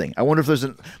interesting. I wonder if there's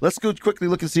let's go quickly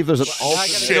look and see if there's an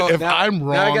alternate. I'm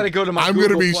wrong, now I gotta go to my I'm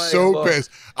Google going to be Play so pissed.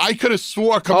 I could have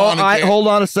swore Come On and Dance. Hold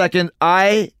on a second.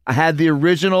 I had the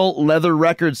original Leather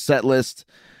Records set list,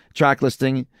 track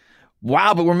listing.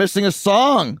 Wow, but we're missing a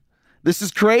song. This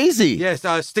is crazy. Yes,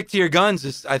 Stick to Your Guns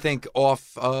is, I think,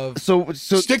 off of. So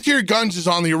Stick to Your Guns is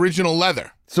on the original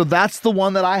leather. So that's the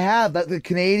one that I have. That the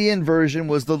Canadian version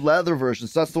was the leather version.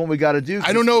 So that's the one we got to do.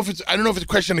 I don't know if it's a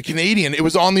question of Canadian. It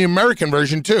was on the American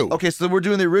version too. Okay, so we're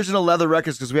doing the original leather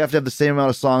records because we have to have the same amount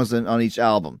of songs on each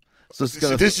album. So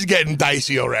this is getting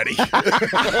dicey already. There's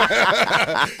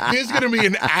going to be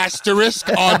an asterisk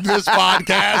on this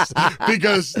podcast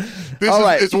because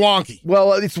it's wonky.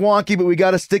 Well, it's wonky, but we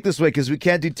got to stick this way because we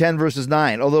can't do 10 versus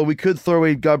 9. Although we could throw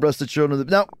away God Bless the Children.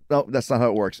 No, that's not how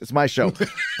it works. It's my show.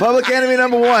 Public Enemy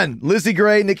 #1, Lizzie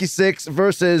Gray, Nikki Sixx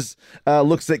versus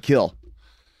Looks That Kill.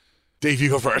 Dave, you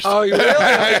go first. Oh, you really?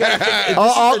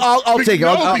 I'll take it.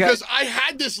 No, because I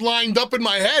had this lined up in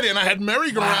my head, and I had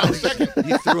merry-go-round second.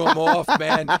 You threw him off,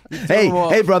 man.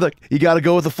 Hey, brother, you got to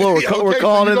go with the flow. We're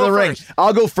calling in the ring.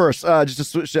 I'll go first. Just to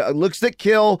switch. Looks That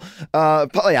Kill.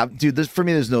 Yeah, dude. For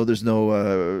me, there's no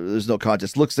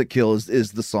contest. Looks That Kill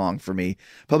is the song for me.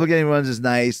 Public Enemy Runs is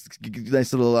nice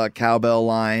little cowbell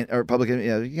line or Public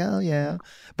Enemy. Yeah.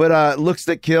 But Looks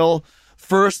That Kill.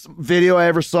 First video I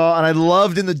ever saw, and I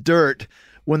loved In the Dirt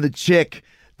when the chick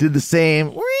did the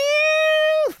same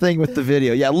thing with the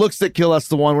video. Yeah, Looks That Kill, that's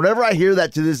the one. Whenever I hear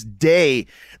that to this day,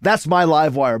 that's my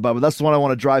live wire, Bubba. That's the one I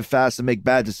want to drive fast and make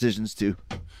bad decisions to.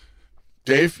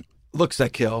 Dave? Looks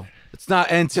That Kill. It's not,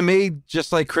 and to me,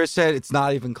 just like Chris said, it's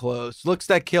not even close. Looks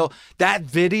That Kill. That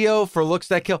video for Looks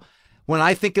That Kill, when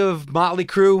I think of Motley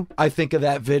Crue, I think of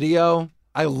that video.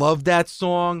 I love that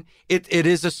song. It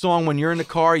is a song when you're in the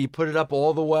car, you put it up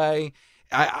all the way.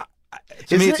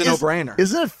 To me, it's a no-brainer.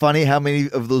 Isn't it funny how many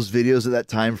of those videos of that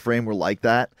time frame were like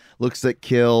that? Looks That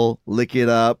Kill, Lick It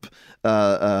Up,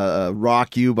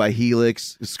 Rock You by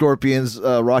Helix, Scorpions,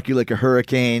 Rock You Like a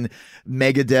Hurricane,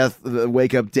 Megadeth,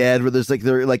 Wake Up Dead, where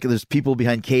there's people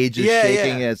behind cages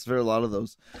shaking. Yeah, it's for a lot of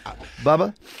those.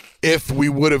 Bubba? If we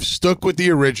would have stuck with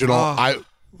the original,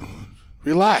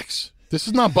 relax. This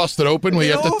is not Busted Open where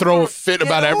you have to throw a fit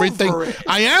about everything.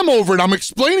 I am over it. I'm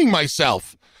explaining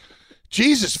myself.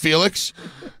 Jesus, Felix.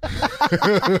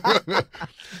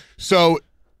 So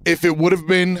if it would have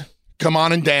been Come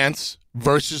On and Dance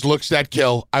versus Looks That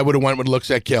Kill, I would have went with Looks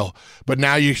That Kill. But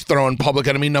now you're throwing Public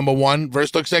Enemy #1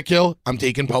 versus Looks That Kill. I'm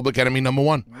taking Public Enemy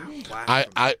 #1. Wow.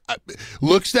 I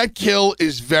Looks That Kill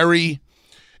is very...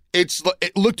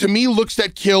 to me, Looks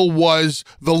That Kill was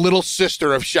the little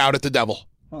sister of Shout at the Devil.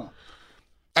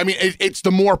 I mean, it's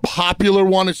the more popular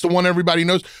one. It's the one everybody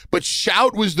knows. But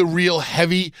Shout was the real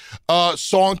heavy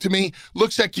song to me.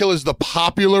 Looks That Kill is the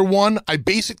popular one.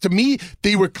 To me,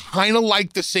 they were kind of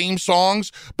like the same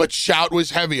songs, but Shout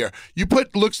was heavier. You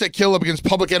put Looks That Kill up against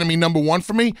Public Enemy #1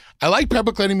 for me. I like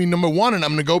Public Enemy #1, and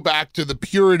I'm going to go back to the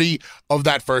purity of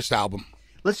that first album.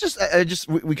 Let's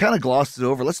we kind of glossed it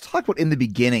over. Let's talk about In the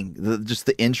Beginning,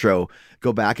 the intro.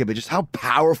 Go back a bit, just how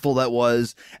powerful that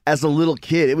was as a little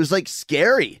kid. It was like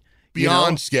scary,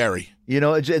 beyond scary.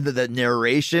 The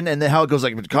narration and then how it goes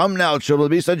like, "Come now, children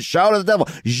of the beast, and shout at the devil."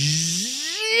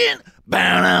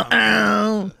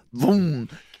 Boom.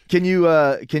 Can you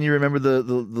remember the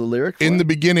lyric? In the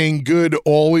beginning, good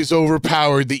always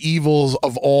overpowered the evils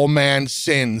of all man's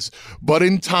sins. But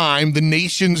in time, the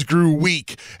nations grew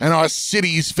weak, and our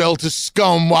cities fell to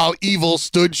scum while evil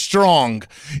stood strong.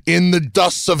 In the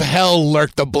dusts of hell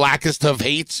lurked the blackest of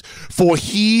hates, for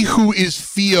he who is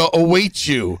fear awaits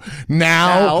you.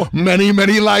 Now, many,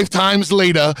 many lifetimes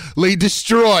later, lay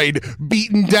destroyed,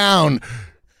 beaten down,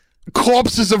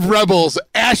 corpses of rebels,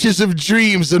 ashes of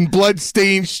dreams, and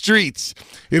blood-stained streets.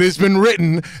 It has been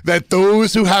written that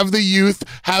those who have the youth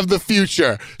have the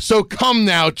future. So come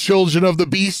now, children of the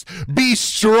beast, be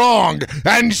strong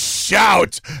and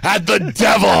shout at the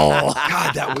devil.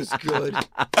 God, that was good.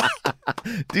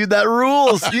 Dude, that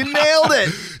rules. You nailed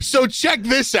it. So check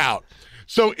this out.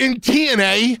 So in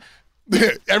TNA,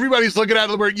 everybody's looking at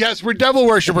it. Yes, we're devil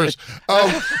worshippers.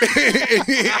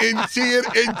 In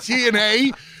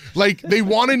TNA, like, they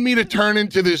wanted me to turn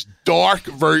into this dark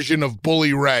version of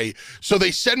Bully Ray. So they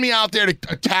sent me out there to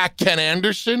attack Ken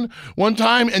Anderson one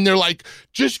time, and they're like,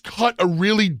 just cut a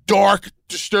really dark,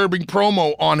 disturbing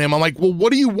promo on him. I'm like, well,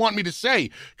 what do you want me to say?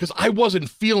 Because I wasn't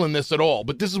feeling this at all,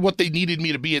 but this is what they needed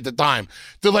me to be at the time.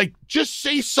 They're like, just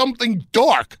say something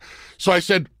dark. So I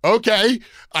said, okay.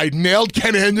 I nailed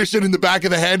Ken Anderson in the back of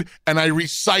the head, and I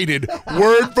recited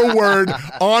word for word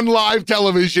on live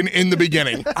television In the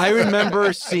Beginning. I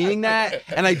remember seeing that,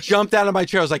 and I jumped out of my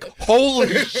chair. I was like, holy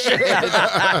shit. Did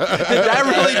that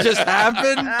really just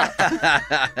happen?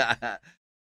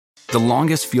 The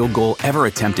longest field goal ever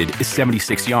attempted is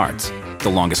 76 yards. The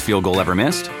longest field goal ever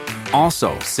missed?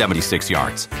 Also 76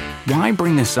 yards. Why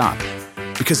bring this up?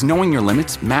 Because knowing your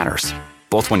limits matters,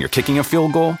 both when you're kicking a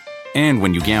field goal and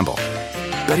when you gamble.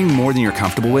 Betting more than you're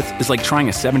comfortable with is like trying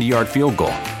a 70-yard field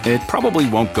goal. It probably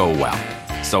won't go well.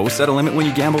 So set a limit when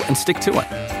you gamble and stick to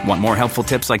it. Want more helpful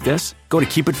tips like this? Go to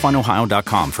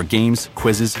keepitfunohio.com for games,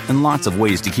 quizzes, and lots of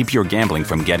ways to keep your gambling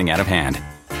from getting out of hand.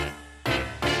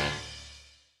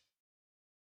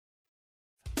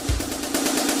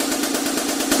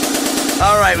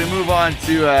 All right, we move on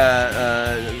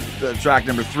to track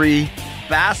number 3,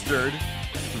 Bastard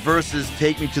versus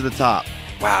Take Me to the Top.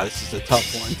 Wow, this is a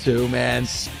tough one too, man.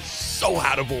 So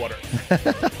out of order.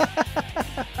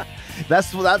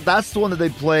 That's the one that they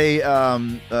play in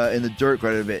the dirt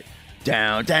quite a bit.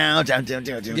 Down, down, down, down,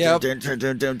 down, down, Yep. down, down,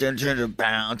 down, down, down, down,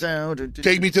 down, down, down.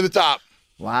 Take Me to the Top.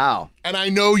 Wow. And I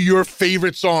know your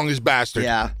favorite song is Bastard.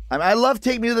 Yeah, I love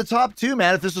Take Me to the Top too,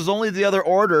 man. If this was only the other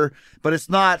order, but it's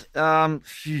not.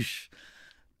 Sheesh.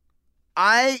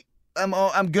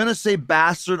 I'm gonna say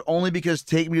Bastard only because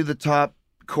Take Me to the Top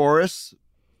chorus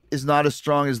is not as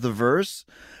strong as the verse,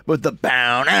 but the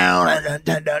bow now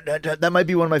that might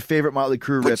be one of my favorite Motley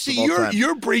Crue But riffs see, of all time.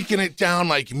 you're breaking it down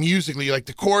like musically, like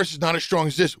the chorus is not as strong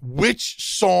as this. Which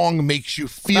song makes you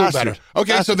feel Bastard. better?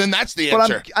 Okay, so Bastard. then that's the But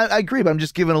answer. I agree, but I'm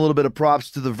just giving a little bit of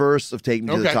props to the verse of Take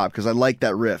Me to the Okay. Top because I like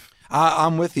that riff.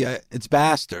 I'm with you. It's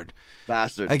Bastard.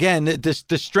 Bastard. Again,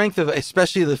 the strength of,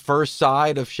 especially the first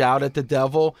side of Shout at the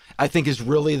Devil, I think is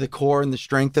really the core and the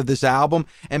strength of this album.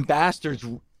 And Bastards,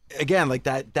 again, like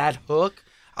that hook,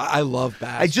 I love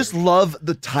Bastard. I just love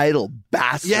the title,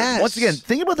 Bastard. Yes. Once again,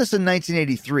 think about this in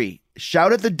 1983.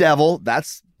 Shout at the Devil,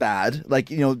 that's bad. Like,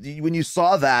 when you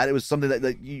saw that, it was something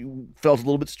that you felt a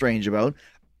little bit strange about.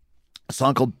 A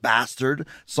song called Bastard, a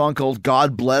song called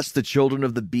God Bless the Children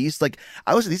of the Beast. Like,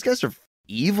 these guys are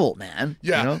evil, man.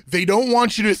 Yeah, they don't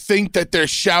want you to think that they're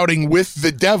shouting with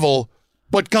the devil,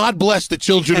 but God bless the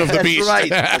children of the That's beast. right.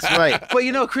 That's right.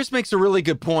 But Chris makes a really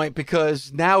good point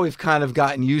because now we've kind of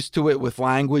gotten used to it with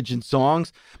language and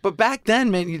songs. But back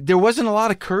then, man, there wasn't a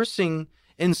lot of cursing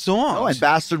in songs. Oh, and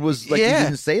Bastard was like, Yeah. you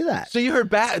didn't say that. So you heard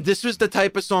this was the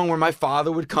type of song where my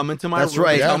father would come into my That's room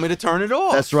right. and tell Yeah. me to turn it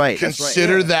off. That's right.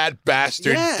 Consider that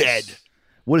bastard Yes. dead.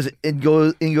 What is it? In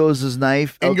goes his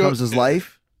knife, out comes his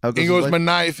life. Out In his goes life? my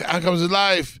knife, out comes his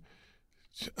life.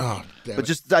 Oh, damn But it.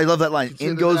 just, I love that line.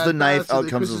 In goes the knife, out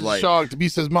comes his life. Shark, the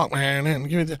beast says, "Monk, man,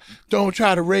 give me the, don't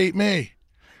try to rape me."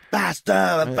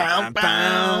 Bastard. Bow, bow,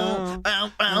 bow,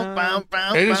 bow, bow,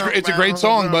 bow, It's a great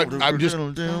song, but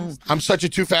bow. I'm such a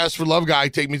too fast for love guy.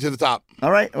 Take me to the top.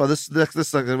 All right. Well, this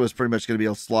song was pretty much going to be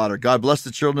a slaughter. God Bless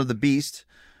the Children of the Beast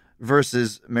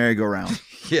versus Merry-Go-Round.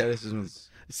 Yeah, this is.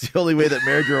 It's the only way that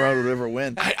Merry-Go-Round would ever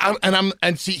win.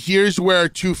 And see, here's where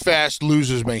too fast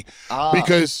loses me Ah.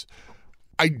 because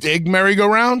I dig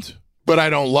merry-go-round, but I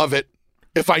don't love it.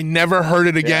 If I never heard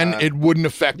it again, Yeah. it wouldn't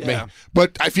affect me. Yeah.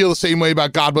 But I feel the same way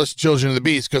about God Bless the Children of the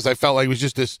Beast because I felt like it was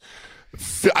just this.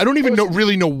 I don't even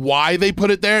really know why they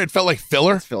put it there. It felt like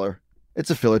filler. It's filler. It's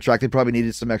a filler track. They probably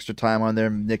needed some extra time on there.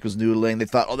 Nick was noodling. They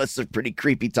thought, oh, that's a pretty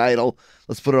creepy title.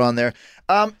 Let's put it on there.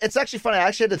 It's actually funny. I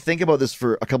actually had to think about this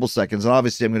for a couple seconds. And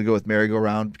obviously, I'm going to go with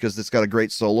Merry-Go-Round because it's got a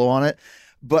great solo on it.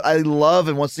 But I love,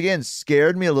 and once again,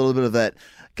 scared me a little bit of that.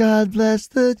 God bless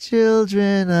the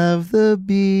children of the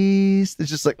beast. It's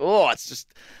just like, oh, it's just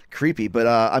creepy. But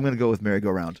I'm going to go with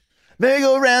Merry-Go-Round.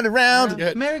 Merry-Go-Round and round.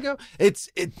 Yeah. Merry-Go.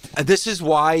 This is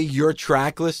why your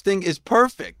track listing is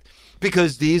perfect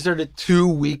because these are the two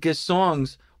weakest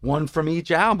songs, one from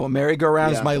each album.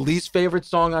 Merry-Go-Round is my least favorite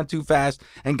song on Too Fast,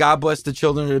 and God Bless the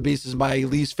Children of the Beast is my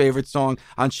least favorite song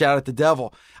on Shout at the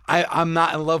Devil. I'm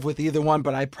not in love with either one,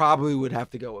 but I probably would have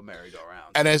to go with Merry-Go-Round.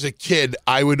 And as a kid,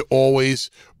 I would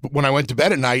always, when I went to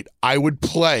bed at night, I would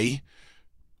play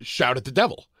Shout at the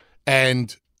Devil.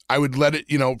 And I would let it,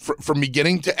 from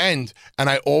beginning to end. And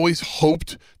I always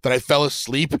hoped that I fell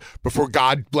asleep before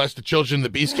God Bless the Children of the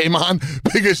Beast came on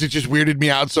because it just weirded me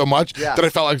out so much Yeah. that I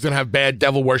felt like I was going to have bad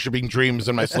devil worshiping dreams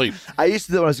in my sleep. I used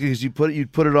to do it because you'd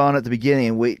put it on at the beginning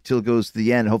and wait till it goes to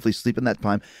the end and hopefully sleep in that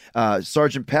time.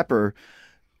 Sergeant Pepper,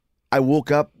 I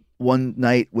woke up one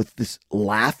night with this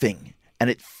laughing and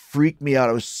it freaked me out.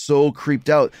 I was so creeped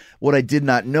out. What I did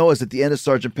not know is at the end of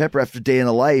Sergeant Pepper, after Day in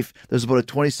the Life, there's about a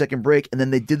 20-second break, and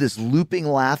then they did this looping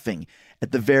laughing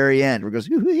at the very end where it goes,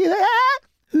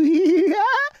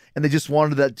 and they just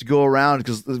wanted that to go around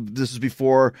because this is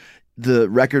before the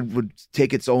record would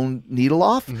take its own needle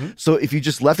off. So if you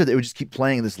just left it would just keep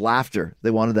playing this laughter.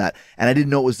 They wanted that. And I didn't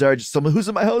know it was there. Just someone who's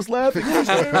in my house laughing.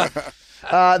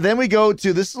 Then we go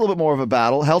to, this is a little bit more of a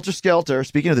battle. Helter Skelter,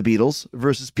 speaking of the Beatles,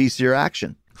 versus PCR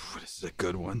Action. This is a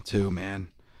good one too, man.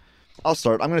 I'll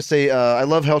start. I'm going to say I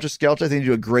love Helter Skelter. I think they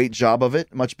do a great job of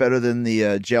it. Much better than the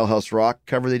Jailhouse Rock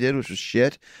cover they did, which was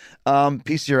shit.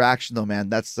 PCR Action, though, man.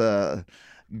 That's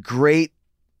Great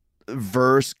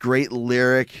verse, great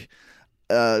lyric,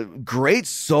 great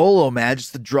solo, man.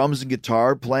 Just the drums and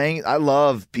guitar playing. I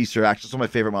love Piece of Your Action. It's one of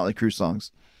my favorite Motley Crue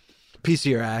songs. Piece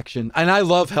of Your Action. And I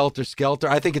love Helter Skelter.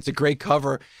 I think it's a great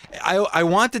cover. I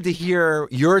wanted to hear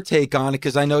your take on it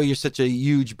because I know you're such a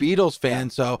huge Beatles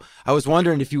fan. So I was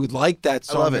wondering if you would like that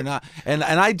song love or it. not. And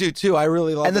I do too. I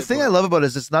really love it. And the thing I love about it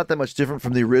is it's not that much different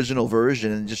from the original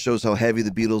version, and it just shows how heavy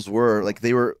the Beatles were. Like,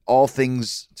 they were all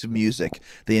things to music.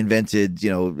 They invented,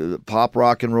 pop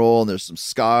rock and roll, and there's some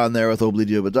ska in there with Obli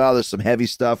Diobada. There's some heavy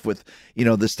stuff with,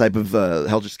 this type of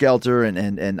Helter Skelter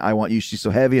and I Want You, She's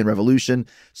So Heavy and Revolution.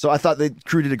 So I thought the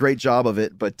crew did a great job of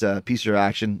it, but Piece of Your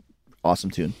Action, awesome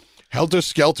tune. Helter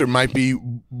Skelter might be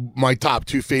my top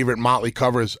 2 favorite Motley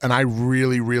covers, and I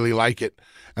really, really like it.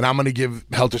 And I'm going to give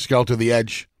Helter Skelter the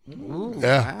edge. Ooh,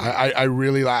 Yeah, wow. I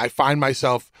really I find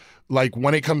myself, like,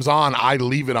 when it comes on, I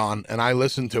leave it on and I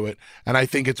listen to it. And I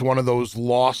think it's one of those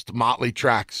lost Motley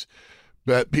tracks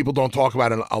that people don't talk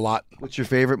about it a lot. What's your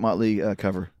favorite Motley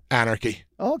cover? Anarchy.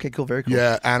 Oh, okay, cool, very cool.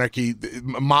 Yeah, Anarchy.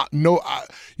 Megadeth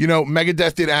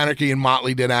did Anarchy and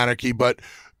Motley did Anarchy, but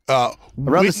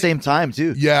Around the same time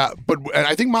too. Yeah, and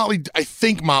I think Motley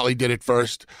did it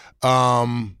first.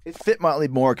 It fit Motley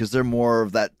more because they're more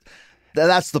of that.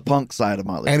 That's the punk side of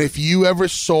Motley. And if you ever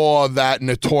saw that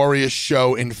Notorious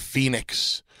show in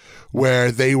Phoenix,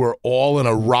 where they were all in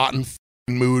a rotten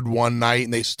mood one night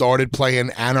and they started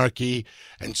playing Anarchy,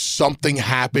 and something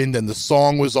happened and the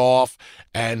song was off,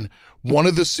 and one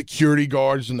of the security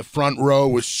guards in the front row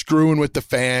was screwing with the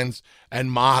fans,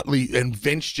 and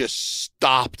Vince just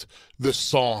stopped the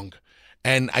song,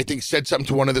 and I think said something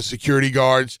to one of the security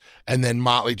guards, and then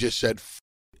Motley just said,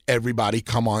 everybody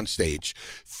come on stage.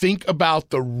 Think about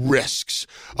the risks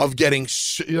of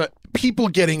people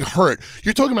getting hurt.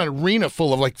 You're talking about an arena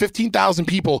full of like 15,000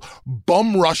 people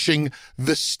bum rushing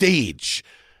the stage.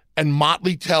 And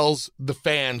Motley tells the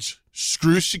fans,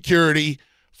 screw security,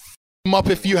 them up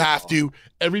if you have to,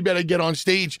 everybody get on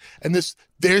stage. And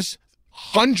there's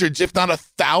hundreds, if not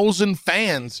 1,000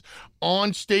 fans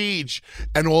on stage,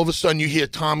 and all of a sudden you hear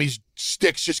Tommy's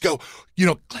sticks just go,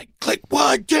 click, click,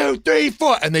 1, 2, 3,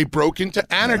 4, and they broke into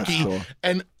Anarchy. Yeah, cool.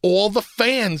 And all the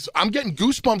fans, I'm getting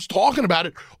goosebumps talking about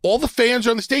it, all the fans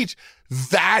are on the stage.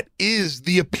 That is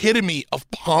the epitome of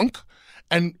punk,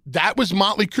 and that was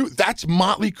Motley Crue. That's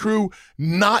Motley Crue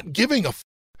not giving a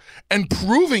and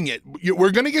proving it.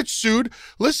 We're going to get sued.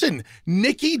 Listen,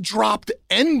 Nikki dropped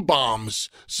N-bombs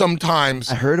sometimes.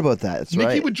 I heard about that. That's Nikki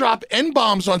right. would drop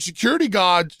N-bombs on security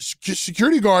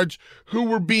guards who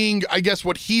were being, I guess,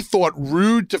 what he thought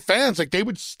rude to fans. Like, they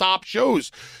would stop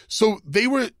shows. So they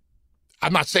were,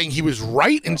 I'm not saying he was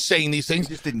right in saying these things.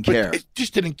 He just didn't but care. It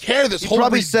just didn't care. This He whole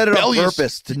probably said it on rebellious-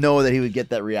 purpose to know that he would get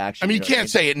that reaction. I mean, you know what can't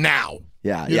say it now.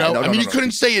 Yeah, You yeah. know? No, I no, mean, no, you no.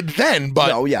 couldn't say it then, but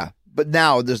No, yeah. But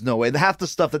now there's no way. Half the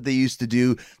stuff that they used to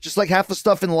do, just like half the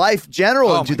stuff in life general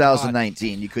Oh, in my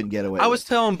 2019, you couldn't get away I with. was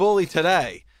telling Bully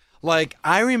today, like,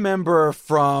 I remember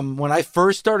from when I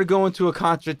first started going to a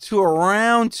concert to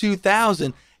around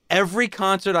 2000, every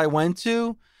concert I went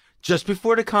to, just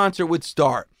before the concert would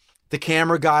start, the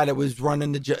camera guy that was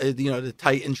running the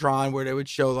Titantron where they would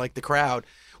show like the crowd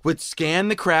would scan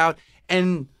the crowd,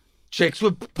 and chicks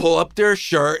would pull up their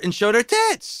shirt and show their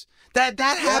tits. That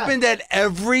happened at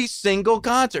every single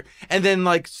concert. And then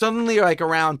like suddenly like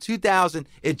around 2000,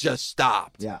 it just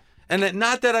stopped. Yeah. And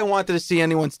not that I wanted to see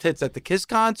anyone's tits at the Kiss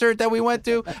concert that we went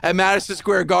to at Madison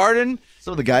Square Garden.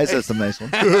 Some of the guys had some nice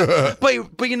ones.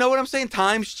 But you know what I'm saying?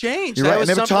 Times changed. You're That right. was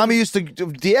Remember,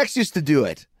 something- DX used to do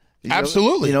it.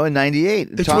 Absolutely. In '98.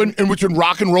 it's when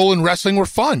rock and roll and wrestling were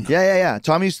fun. Yeah.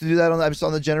 Tommy used to do that I saw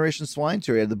on the Generation Swine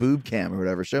tour. He had the boob cam or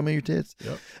whatever. Show me your tits.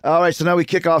 Yep. All right, so now we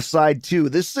kick off side 2.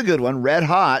 This is a good one. Red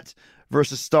Hot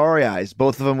versus Starry Eyes.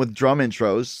 Both of them with drum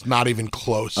intros. Not even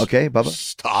close. Okay, Bubba.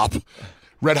 Stop.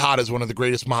 Red Hot is one of the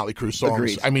greatest Motley Crue songs.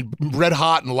 Agreed. I mean, Red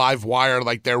Hot and Live Wire,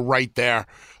 like, they're right there,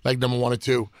 like number 1 and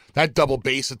 2. That double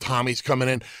bass of Tommy's coming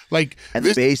in, like, And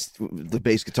this, the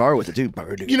bass guitar with it too.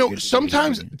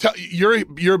 sometimes you're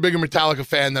a bigger Metallica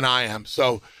fan than I am,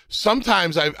 so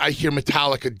sometimes I hear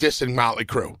Metallica dissing Motley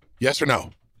Crue. Yes or no?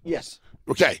 Yes.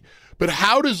 Okay, but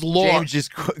how does Law? James'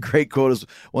 just great quote is,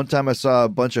 one time I saw a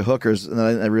bunch of hookers and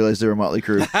then I realized they were Motley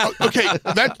Crue. Okay,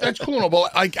 that's cool and all,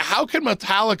 but like, how can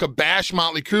Metallica bash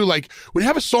Motley Crue? Like, when you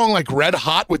have a song like Red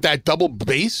Hot with that double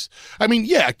bass, I mean,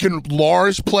 yeah, can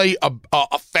Lars play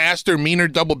a faster, meaner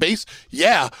double bass?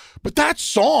 Yeah, but that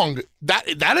song, that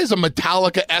is a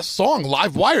Metallica-esque song.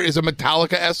 Live Wire is a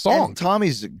Metallica-esque song. And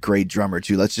Tommy's a great drummer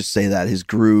too. Let's just say that his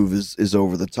groove is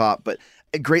over the top, but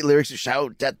great lyrics.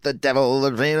 Shout at the devil,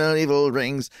 the pain of evil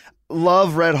rings.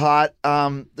 love Red Hot.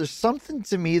 There's something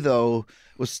to me though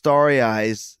with Starry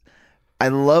Eyes. I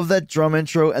love that drum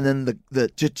intro and then the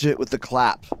chit with the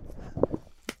clap.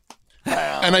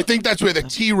 And I think that's where the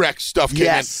T-Rex stuff came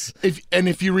in.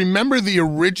 If you remember the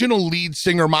original lead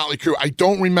singer Motley Crue, I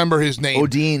don't remember his name.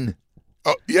 Odin.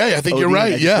 Oh, yeah, I think you're Odin,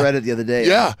 right. I just read it the other day.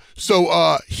 Yeah.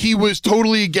 So he was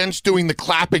totally against doing the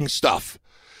clapping stuff.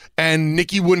 And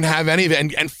Nicky wouldn't have any of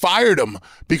it and fired him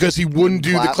because he wouldn't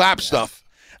do the clap stuff.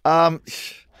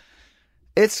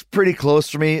 It's pretty close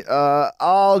for me.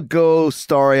 I'll go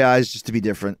Starry Eyes just to be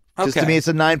different. Just to Okay. me, it's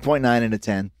a 9.9 out of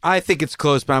 10. I think it's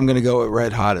close, but I'm going to go with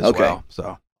Red Hot as well.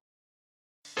 So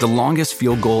The longest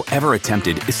field goal ever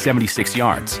attempted is 76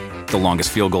 yards. The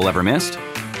longest field goal ever missed?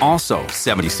 Also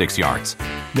 76 yards.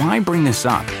 Why bring this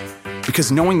up?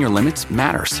 Because knowing your limits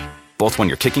matters, both when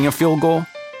you're kicking a field goal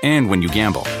and when you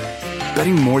gamble.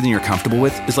 Betting more than you're comfortable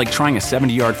with is like trying a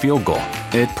 70-yard field goal.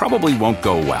 It probably won't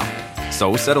go well.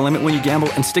 So set a limit when you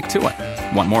gamble and stick to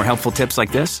it. Want more helpful tips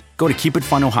like this? Go to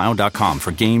keepitfunohio.com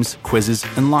for games, quizzes,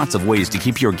 and lots of ways to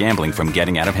keep your gambling from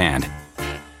getting out of hand.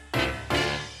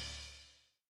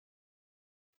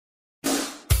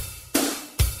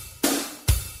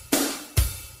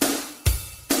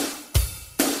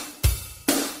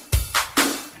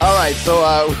 All right,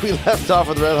 so we left off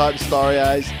with Red Hot and Starry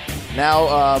Eyes.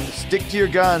 Now, Stick to Your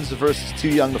Guns versus Too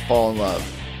Young to Fall in Love.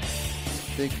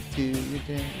 Stick to your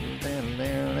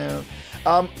guns.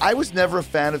 I was never a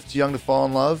fan of Too Young to Fall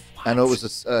in Love. I know it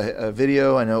was a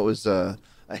video. I know it was a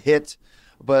hit.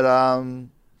 But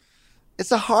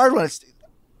it's a hard one.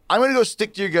 I'm going to go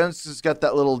Stick to Your Guns because it's got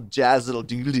that little jazz, little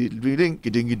ding ding ding ding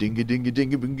ding ding ding ding ding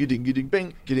ding ding ding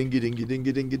bing ding ding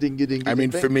ding ding ding ding. I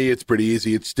mean, for me, it's pretty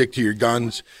easy. It's Stick to Your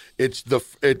Guns. It's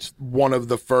one of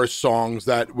the first songs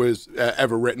that was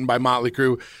ever written by Motley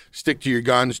Crue. Stick to Your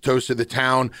Guns, Toast to the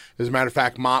Town. As a matter of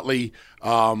fact, Motley,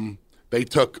 they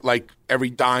took like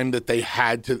every dime that they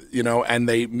had to, and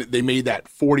they made that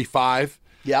 45.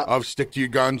 Yeah. Of Stick to Your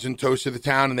Guns and Toast to the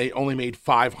Town, and they only made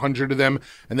 500 of them,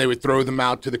 and they would throw them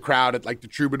out to the crowd at like the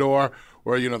Troubadour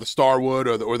or the Starwood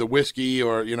or the Whiskey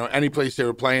or any place they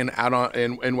were playing out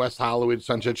in West Hollywood,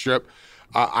 Sunset Strip.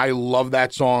 I love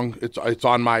that song. It's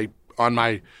on my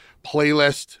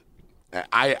playlist.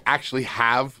 I actually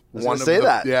have one of them.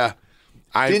 that. Yeah.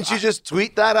 Didn't you just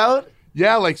tweet that out?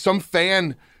 Yeah, like some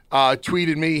fan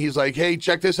tweeted me. He's like, "Hey,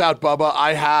 check this out, Bubba.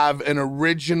 I have an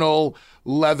original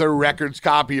Leather Records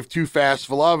copy of Too Fast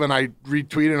for Love," and I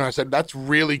retweeted and I said, "That's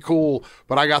really cool,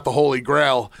 but I got the Holy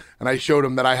Grail," and I showed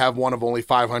him that I have one of only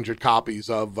 500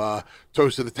 copies of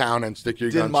Toast to the Town and Stick to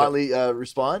Your Guns. Did Motley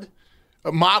respond?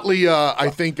 Motley, I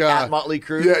think At Motley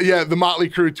Crue? Yeah, the Motley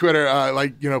Crue Twitter,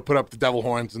 put up the devil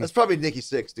horns. And That's probably Nikki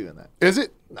Sixx doing that. is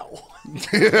it? No.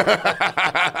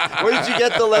 Where did you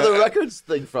get the Leather Records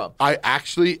thing from? I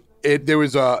actually, there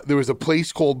was a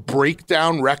place called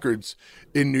Breakdown Records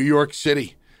in New York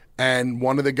City, and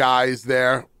one of the guys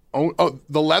there,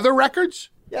 the Leather Records.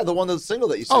 Yeah, the single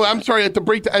that you said. Oh, I'm sorry, at the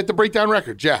Breakdown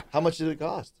Records. Yeah, How much did it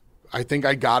cost? I think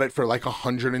I got it for like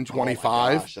 125.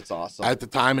 Oh my gosh, that's awesome. At the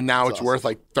time, and now That's it's worth awesome.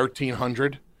 like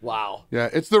 1,300. Wow. Yeah,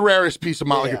 it's the rarest piece of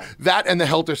Motley Yeah. Crue. That and the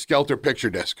Helter Skelter picture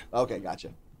disc. Okay, gotcha.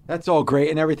 that's all great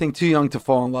and everything. Too Young to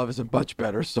Fall in Love is a much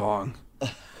better song.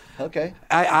 Okay.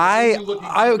 Because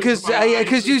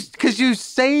you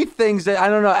say things that I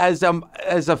don't know as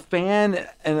a fan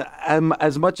and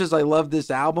as much as I love this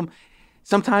album,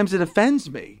 sometimes it offends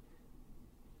me.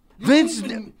 Vince,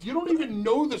 You don't even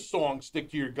know the song "Stick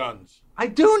to Your Guns." I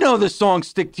do know the song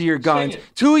 "Stick to Your Guns." it.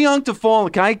 Too Young to Fall.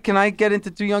 Can I get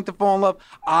into Too Young to Fall in Love?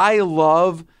 I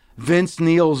love Vince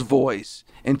Neil's voice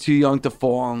in Too Young to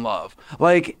Fall in Love.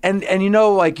 Like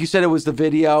like you said, it was the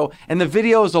video, and the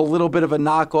video is a little bit of a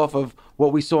knockoff of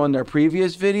what we saw in their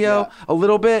previous video, a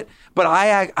little bit. But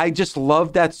I just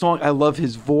love that song. I love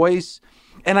his voice,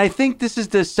 and I think this is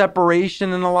the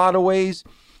separation in a lot of ways.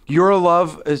 Your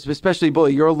love, especially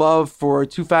Bully, your love for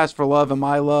Too Fast for Love and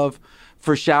my love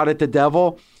for Shout at the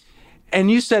Devil. And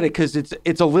you said it because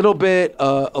it's a little bit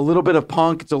of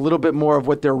punk. It's a little bit more of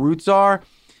what their roots are.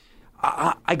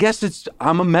 I guess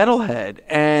I'm a metalhead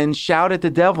and Shout at the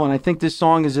Devil. And I think this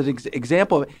song is an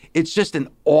example of it. It's just an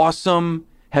awesome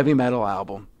heavy metal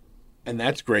album. And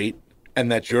that's great. And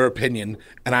that's your opinion.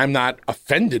 And I'm not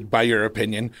offended by your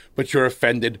opinion, but you're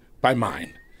offended by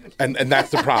mine. And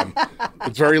that's the problem.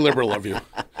 It's very liberal of you.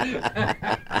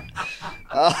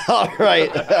 All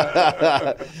right.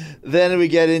 Then we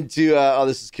get into,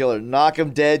 this is killer. Knock 'em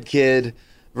Dead Kid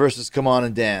versus Come On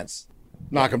and Dance.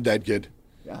 Knock 'em Dead Kid.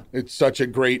 Yeah. It's such a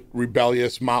great,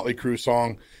 rebellious Motley Crue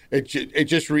song. It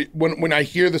just when I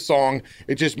hear the song,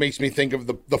 it just makes me think of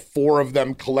the four of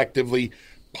them collectively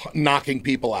knocking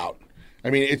people out. I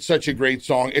mean, it's such a great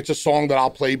song. It's a song that I'll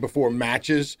play before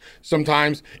matches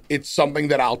sometimes. It's something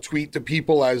that I'll tweet to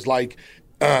people as like,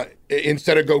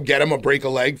 instead of go get him or break a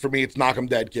leg, for me, it's knock him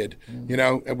dead, kid. You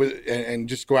know, and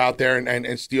just go out there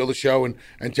and steal the show and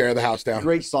tear the house down.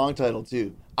 Great song title,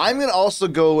 too. I'm going to also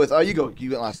go with, you go.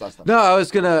 You went last time. No, I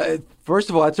was going to, first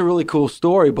of all, that's a really cool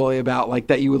story, Bully, about like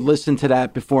that you would listen to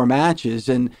that before matches.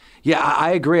 And yeah,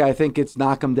 I agree. I think it's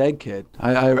Knock 'em Dead, Kid.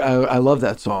 I love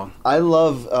that song. I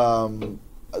love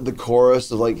the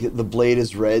chorus of like the blade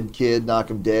is red, kid,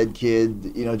 knock 'em dead,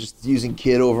 kid. You know, just using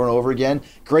kid over and over again.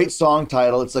 Great song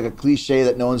title. It's like a cliche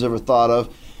that no one's ever thought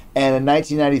of. And in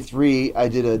 1993, I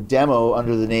did a demo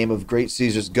under the name of Great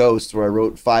Caesar's Ghost, where I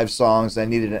wrote 5 songs. And I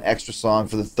needed an extra song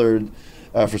for the third,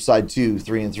 for side 2,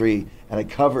 3, and 3. And I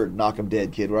covered Knock 'em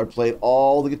Dead, Kid, where I played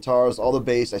all the guitars, all the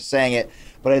bass. I sang it,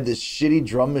 but I had this shitty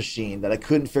drum machine that I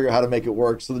couldn't figure out how to make it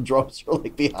work. So the drums were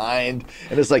like behind,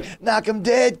 and it's like, knock 'em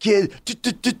dead, kid.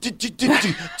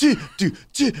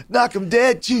 Knock 'em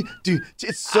dead.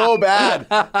 It's so bad.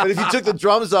 But if you took the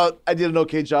drums out, I did an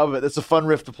okay job of it. That's a fun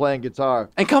riff to play on guitar.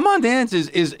 And Come On Dance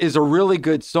is a really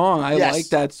good song. I Yes. like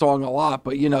that song a lot.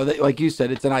 But, you know, like you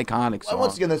said, it's an iconic song.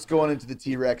 Once again, that's going into the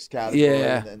T-Rex category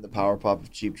Yeah. and the power pop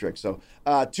of Cheap Trick. So,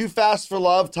 Too Fast for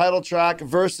Love, title track,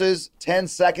 versus 10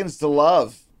 Seconds to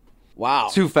Love. Wow.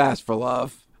 Too Fast for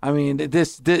Love. I mean,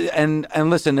 this and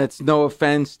listen, it's no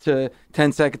offense to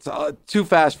 10 Seconds. Too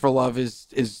Fast for Love is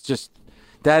just,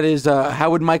 that is,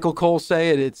 how would Michael Cole say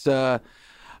it? It's,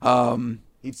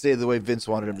 He'd say it the way Vince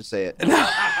wanted him to say it. Damn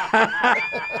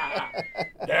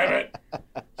it.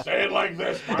 Say it like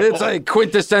this, Michael. it's like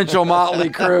quintessential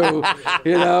Motley Crue,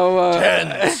 you know.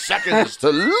 10 Seconds to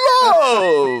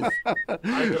Love. I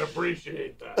can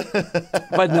appreciate that.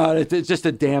 But no, it's just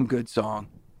a damn good song.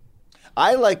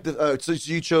 I like the. So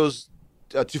you chose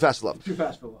Too Fast for Love. Too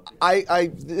Fast for Love.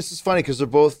 This is funny because they're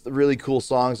both really cool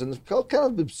songs and they're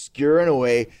kind of obscure in a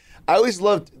way. I always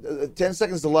loved 10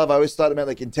 Seconds to Love. I always thought it meant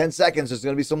like in 10 seconds there's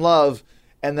going to be some love,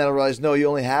 and then I realized no, you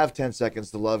only have 10 seconds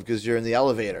to love because you're in the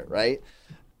elevator, right?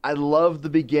 I love the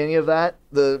beginning of that,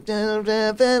 the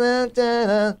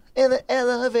in the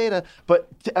elevator. But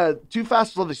Too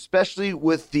Fast for Love, especially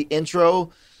with the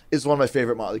intro, is one of my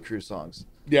favorite Motley Crue songs.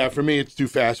 Yeah, for me, it's Too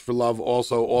Fast for Love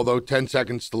also, although 10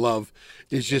 Seconds to Love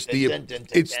is just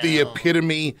it's the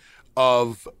epitome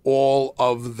of all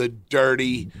of the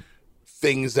dirty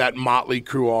things that Motley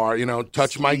Crue are. You know,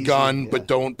 touch my gun, but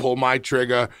don't pull my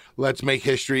trigger. Let's make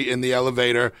history in the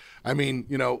elevator. I mean,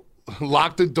 you know,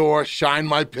 lock the door, shine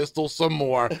my pistol some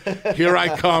more. Here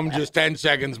I come, just 10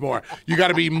 seconds more. You got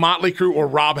to be Motley Crue or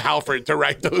Rob Halford to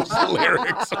write those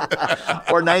lyrics.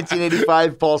 Or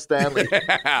 1985 Paul Stanley.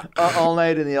 All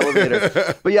night in the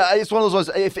elevator. But yeah, it's one of those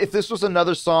ones. If this was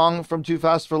another song from Too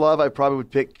Fast for Love, I probably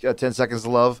would pick 10 Seconds to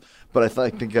Love. But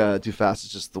I think Too Fast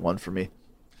is just the one for me.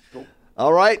 Cool.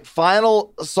 All right,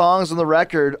 final songs on the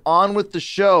record. On with the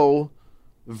Show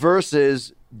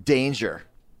versus Danger.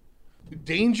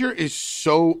 Danger is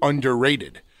so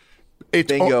underrated.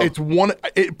 Bingo.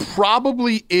 It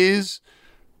probably is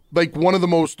like one of the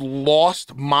most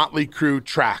lost Motley Crue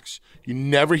tracks. You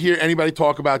never hear anybody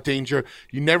talk about Danger.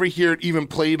 You never hear it even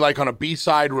played like on a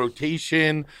B-side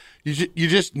rotation. You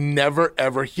just never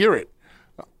ever hear it.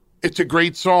 It's a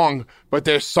great song, but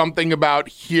there's something about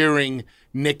hearing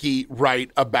Nicky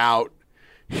write about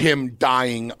him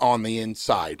dying on the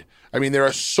inside. I mean, there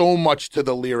is so much to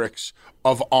the lyrics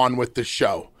of On With the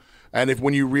Show. And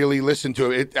when you really listen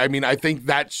to it, I mean, I think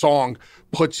that song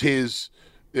puts his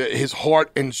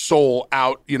heart and soul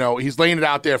out. You know, he's laying it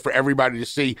out there for everybody to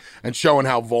see and showing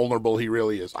how vulnerable he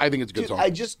really is. I think it's a good song. I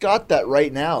just got that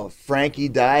right now. Frankie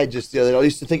died just the other day. I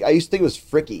used to think it was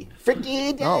Fricky.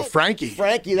 Fricky died. Oh, Frankie.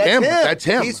 Frankie, that's him. That's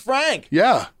him. He's Frank.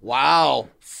 Yeah. Wow.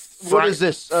 What is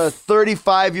this?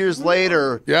 35 years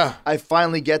later, Yeah. I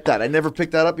finally get that. I never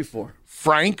picked that up before.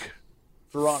 Frank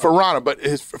Ferrana, but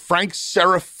his Frank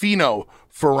Serafino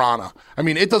Ferrana. I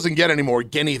mean, it doesn't get any more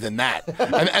Guinea than that.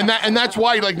 and that's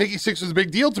why like Nicky Sixx was a big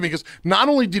deal to me, because not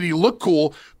only did he look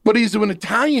cool, but he's an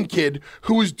Italian kid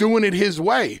who was doing it his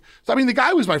way. So I mean, the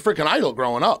guy was my freaking idol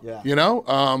growing up. Yeah. You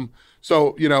know?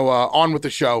 So, you know, On With the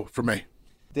Show for me.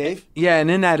 Dave? Yeah,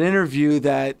 and in that interview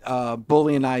that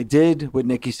Bully and I did with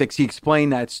Nicky Sixx, he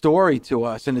explained that story to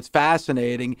us, and it's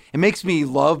fascinating. It makes me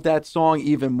love that song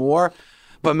even more.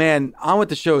 But man, On With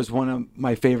the Show is one of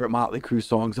my favorite Motley Crue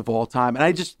songs of all time.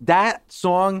 And that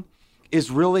song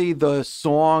is really the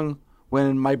song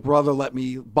when my brother let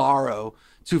me borrow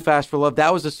Too Fast for Love.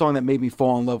 That was the song that made me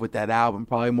fall in love with that album,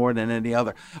 probably more than any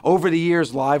other. Over the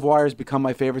years, Live Wire has become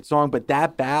my favorite song, but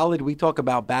that ballad, we talk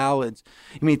about ballads.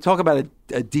 I mean, talk about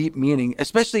a deep meaning,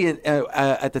 especially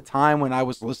at the time when I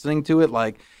was listening to it,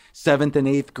 like 7th and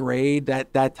 8th grade,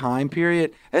 that time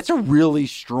period. That's a really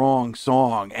strong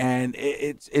song, and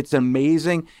it's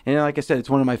amazing. And like I said, it's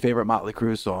one of my favorite Motley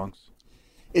Crue songs.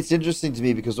 It's interesting to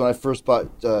me because when I first bought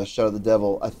Shout of the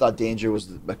Devil, I thought Danger was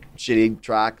a shitty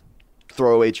track,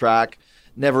 throwaway track.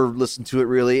 Never listened to it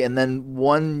really. And then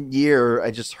one year I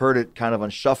just heard it kind of on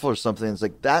shuffle or something. It's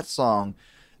like, that song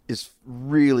is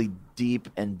really deep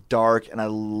and dark, and I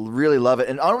really love it.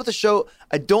 And On With the Show,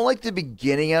 I don't like the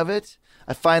beginning of it.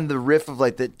 I find the riff of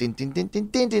like the din din din din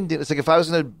din din din. It's like if I was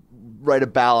going to write a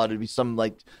ballad, it'd be some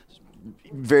like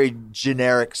very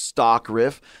generic stock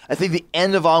riff. I think the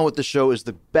end of On With the Show is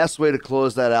the best way to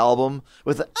close that album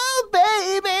with the, oh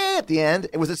baby at the end.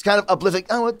 It was this kind of uplifting,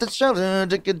 On With the Show,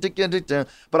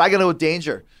 but I gotta go with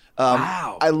Danger.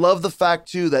 Wow. I love the fact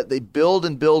too that they build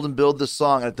and build and build this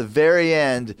song, and at the very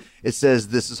end it says,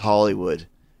 "This is Hollywood."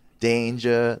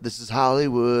 Danger, this is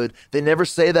Hollywood. They never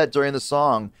say that during the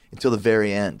song until the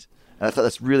very end, and I thought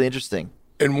that's really interesting.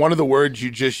 And one of the words you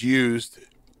just used,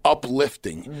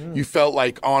 uplifting. You felt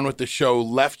like On With the Show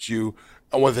left you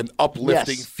with an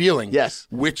uplifting Yes. feeling. Yes.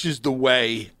 Which is the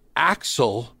way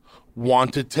Axl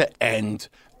wanted to end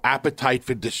Appetite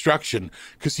for Destruction,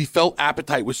 because he felt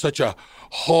Appetite was such a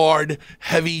hard,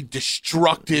 heavy,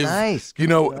 destructive, Nice. you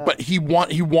know, but he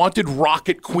wanted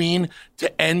Rocket Queen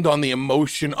to end on the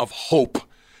emotion of hope.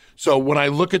 So when I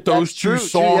look at those That's two true,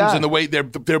 songs yeah. and the way they're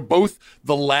both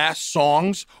the last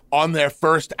songs on their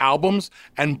first albums,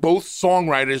 and both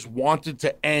songwriters wanted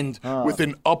to end with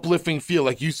an uplifting feel,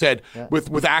 like you said. With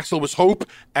Axl was hope,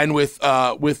 and with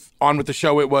On With the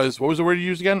Show it was, what was the word you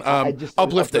used again?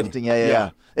 Uplifting. Yeah.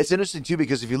 It's interesting too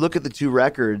because if you look at the two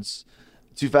records,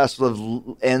 Too Fast for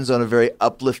Love ends on a very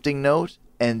uplifting note,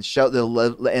 and Shout the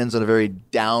Love ends on a very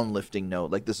downlifting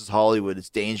note. Like, this is Hollywood. It's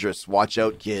dangerous. Watch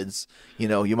out, kids. You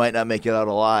know, you might not make it out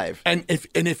alive. And if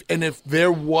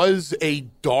there was a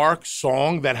dark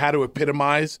song that had to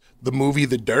epitomize the movie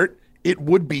The Dirt, it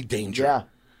would be Danger. Yeah.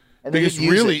 And they Because didn't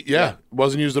use really, it. it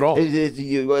wasn't used at all.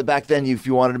 Back then, if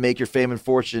you wanted to make your fame and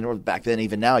fortune, or back then,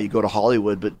 even now, you go to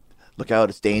Hollywood, but look out,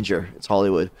 it's Danger. It's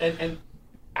Hollywood. And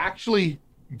actually,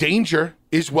 Danger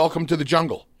is Welcome to the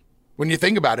Jungle. When you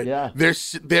think about it, Yeah.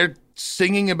 they're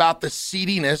singing about the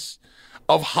seediness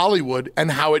of Hollywood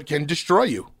and how it can destroy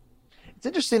you. It's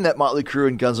interesting that Motley Crue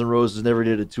and Guns N' Roses never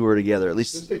did a tour together. At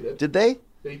least, Yes, they did. Did they?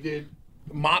 They did.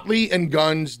 Motley and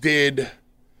Guns did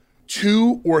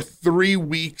 2 or 3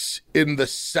 weeks in the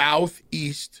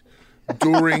Southeast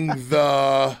during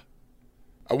the,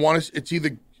 it's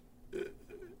either,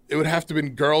 it would have to have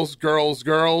been Girls, Girls,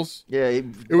 Girls. Yeah.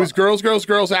 It was Girls, Girls,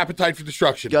 Girls, Appetite for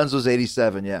Destruction. Guns was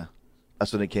 87, yeah.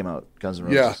 That's when it came out, Guns N'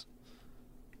 Roses. Yeah.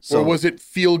 So Or was it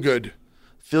Feel Good?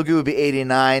 Feel Good would be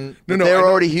 89. No, They I were know-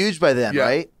 already huge by then, Yeah,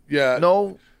 right? yeah.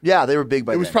 No? Yeah, they were big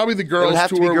by It then. was probably the It Girls would have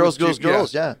tour. to be Girls, with Girls, G-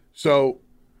 Girls, yeah. So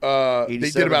they did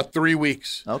 87. about 3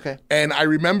 weeks. Okay. And I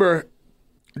remember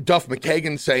Duff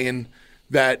McKagan saying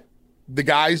that the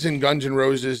guys in Guns N'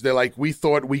 Roses, they're like, we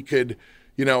thought we could,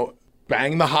 you know,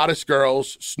 bang the hottest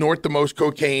girls, snort the most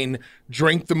cocaine,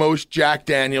 drink the most Jack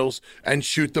Daniels, and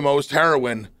shoot the most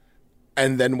heroin.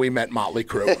 And then we met Motley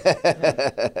Crue.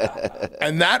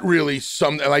 And that really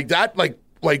something like that, like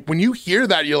when you hear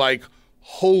that, you're like,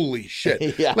 holy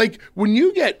shit. Yeah. Like when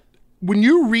you get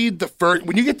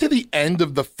to the end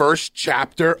of the first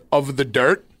chapter of The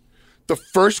Dirt, the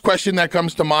first question that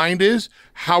comes to mind is,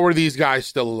 how are these guys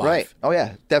still alive? Right. Oh,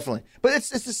 yeah, definitely. But it's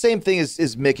the same thing as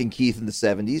Mick and Keith in the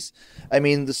 70s. I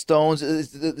mean, the Stones,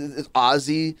 it's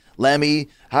Ozzy, Lemmy.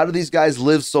 How do these guys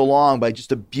live so long? By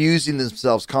just abusing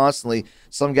themselves constantly.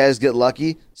 Some guys get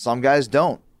lucky, some guys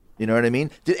don't. You know what I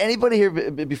mean? Did anybody here,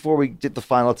 before we did the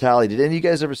final tally, did any of you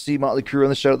guys ever see Motley Crue on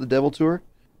the Shout at the Devil tour?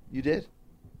 You did?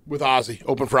 With Ozzy,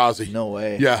 open for Ozzy. No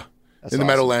way. Yeah, That's in the awesome.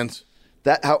 Meadowlands.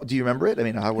 How do you remember it? I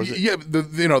mean, how was it? Yeah,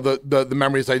 the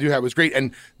memories I do have was great,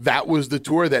 and that was the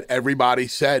tour that everybody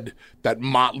said that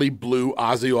Motley blew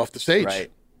Ozzy off the stage.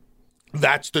 Right.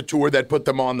 That's the tour that put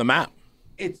them on the map.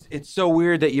 It's so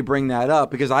weird that you bring that up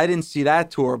because I didn't see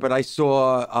that tour, but I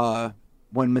saw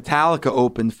when Metallica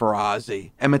opened for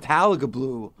Ozzy, and Metallica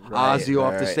blew Ozzy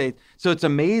off the right. stage. So it's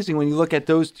amazing when you look at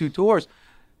those two tours.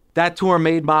 That tour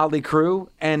made Motley Crue,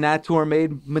 and that tour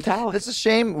made Metallica. It's a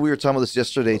shame. We were talking about this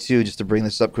yesterday, too, just to bring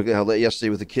this up quickly. How yesterday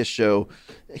with the Kiss show,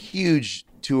 a huge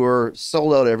tour,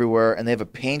 sold out everywhere, and they have a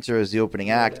painter as the opening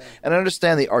act. And I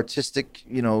understand the artistic,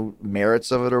 merits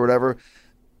of it or whatever.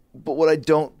 But what I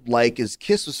don't like is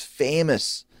Kiss was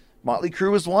famous Motley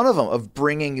Crue was one of them, of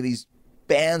bringing these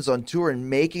bands on tour and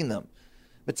making them.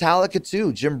 Metallica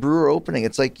too, Jim Brewer opening.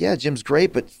 It's like, yeah, Jim's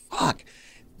great, but fuck,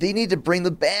 they need to bring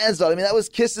the bands on. I mean, that was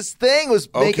Kiss's thing, was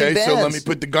making bands. Okay, so let me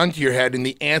put the gun to your head, and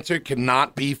the answer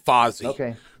cannot be Fozzy.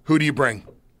 Okay. Who do you bring?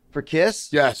 For Kiss?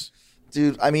 Yes.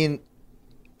 Dude, I mean,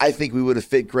 I think we would have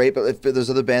fit great, but if there's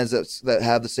other bands that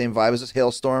have the same vibe as this,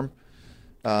 Hailstorm.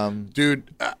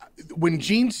 Dude, when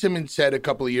Gene Simmons said a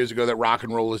couple of years ago that rock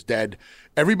and roll is dead,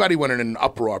 everybody went in an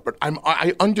uproar, but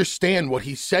I understand what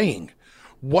he's saying.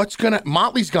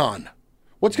 Motley's gone.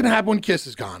 What's going to happen when Kiss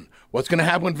is gone? What's going to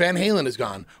happen when Van Halen is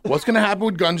gone? What's going to happen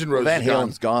when Guns N' Roses Van is gone?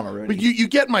 Halen's gone already. But you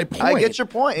get my point. I get your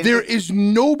point. There is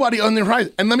nobody on the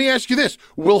horizon. And let me ask you this.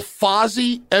 Will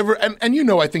Fozzy ever, and you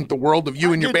know I think the world of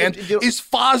you and your band, is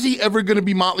Fozzy ever going to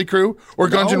be Motley Crue or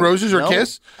Guns N' Roses or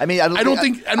Kiss? I mean, I don't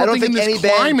think in this any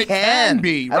climate band can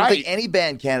be, I don't right? think any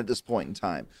band can at this point in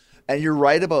time. And you're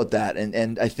right about that.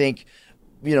 And I think,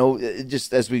 you know,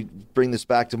 just as we bring this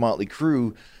back to Motley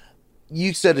Crue,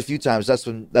 you said a few times that's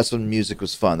when music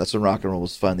was fun. That's when rock and roll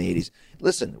was fun in the 80s.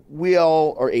 Listen, we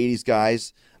all are 80s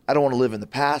guys. I don't want to live in the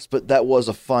past, but that was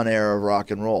a fun era of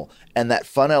rock and roll. And that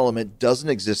fun element doesn't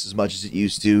exist as much as it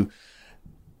used to.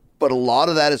 But a lot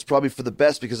of that is probably for the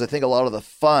best, because I think a lot of the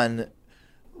fun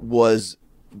was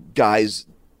guys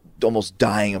almost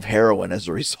dying of heroin as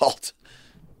a result.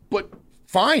 But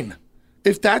fine.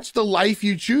 If that's the life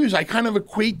you choose, I kind of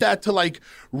equate that to like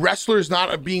wrestlers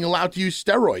not being allowed to use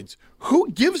steroids.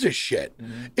 Who gives a shit?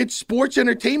 Mm-hmm. It's sports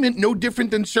entertainment, no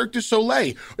different than Cirque du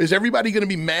Soleil. Is everybody going to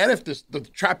be mad if the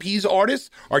trapeze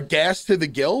artists are gassed to the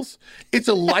gills? It's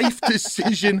a life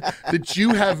decision that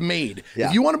you have made. Yeah.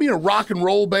 If you want to be in a rock and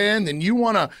roll band and you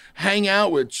want to hang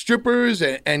out with strippers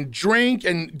and drink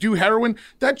and do heroin,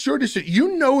 that's your decision.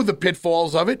 You know the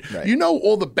pitfalls of it. Right. You know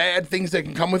all the bad things that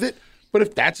can come with it. But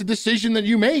if that's a decision that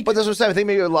you make. But that's what I'm saying. I think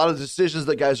maybe a lot of decisions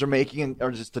that guys are making are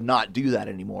just to not do that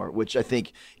anymore, which I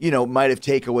think, you know, might have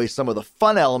taken away some of the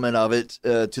fun element of it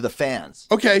to the fans.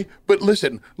 Okay, but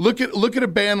listen, look at a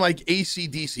band like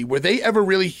AC/DC. Were they ever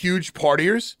really huge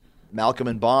partiers? Malcolm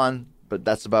and Bon, but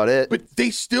that's about it. But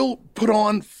they still put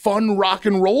on fun rock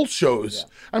and roll shows.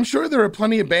 Yeah. I'm sure there are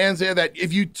plenty of bands there that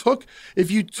if you took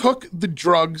the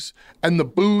drugs and the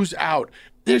booze out,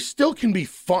 there still can be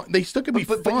fun. They still can be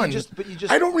fun. But you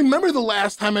just, I don't remember the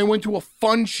last time I went to a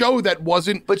fun show that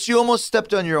wasn't. But you almost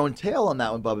stepped on your own tail on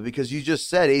that one, Bubba, because you just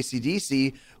said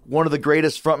AC/DC, one of the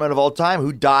greatest frontmen of all time,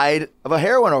 who died of a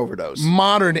heroin overdose.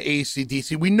 Modern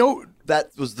AC/DC. We know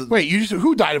that was the. Wait,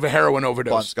 who died of a heroin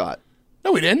overdose? Bon Scott.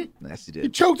 No, he didn't. Yes, he did. He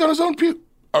choked on his own puke.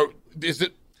 Oh, is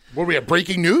it? What are we at?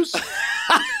 Breaking news?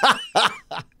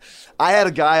 I had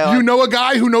a guy on. You know a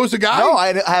guy who knows a guy? No,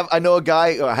 I know a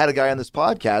guy. I had a guy on this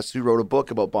podcast who wrote a book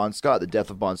about Bon Scott, the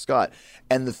death of Bon Scott.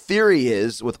 And the theory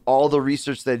is, with all the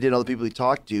research that I did, all the people he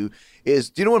talked to, is,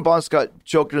 do you know when Bon Scott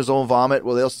choked in his own vomit?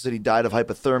 Well, they also said he died of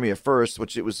hypothermia first,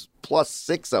 which it was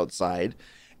 +6 outside.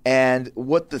 And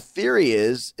what the theory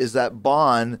is that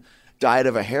Bon died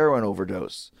of a heroin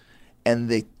overdose. And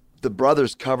the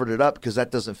brothers covered it up because that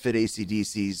doesn't fit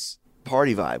AC/DC's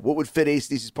party vibe. What would fit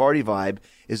AC/DC's party vibe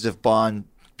is if Bon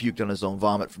puked on his own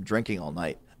vomit from drinking all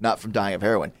night, not from dying of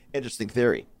heroin. Interesting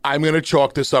theory. I'm going to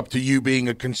chalk this up to you being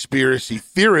a conspiracy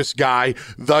theorist guy,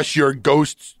 thus your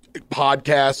ghost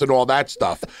podcast and all that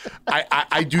stuff.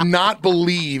 I do not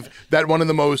believe that one of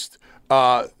the most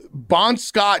Bon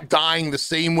Scott dying the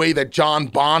same way that John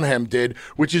Bonham did,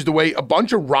 which is the way a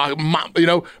bunch of rock,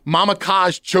 Mama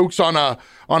Kaz chokes on a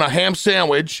ham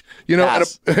sandwich,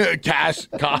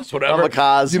 Kaz, whatever. Mama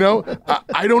Kaz.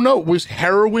 I don't know. Was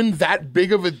heroin that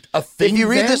big of a thing? If you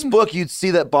read then? this book, you'd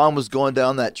see that Bon was going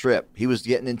down that trip. He was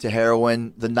getting into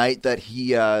heroin. The night that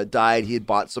he died, he had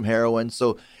bought some heroin.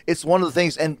 So it's one of the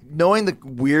things. And knowing the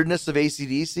weirdness of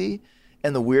AC/DC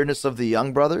and the weirdness of the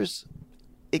Young Brothers,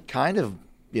 it kind of,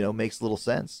 makes little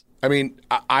sense. I mean,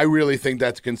 I really think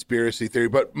that's a conspiracy theory.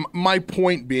 But my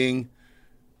point being,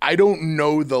 I don't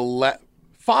know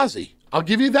Fozzy. I'll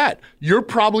give you that. You're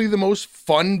probably the most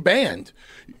fun band.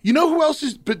 You know who else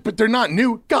is, but they're not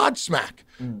new? Godsmack.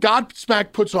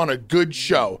 Godsmack puts on a good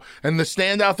show. And the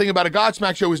standout thing about a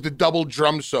Godsmack show is the double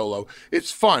drum solo.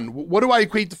 It's fun. What do I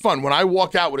equate to fun? When I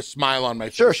walk out with a smile on my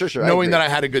face. Sure. Knowing that I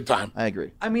had a good time. I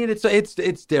agree. I mean,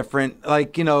 it's different.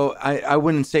 Like, I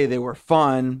wouldn't say they were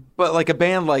fun, but like a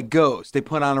band like Ghost, they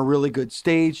put on a really good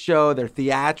stage show. They're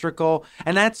theatrical.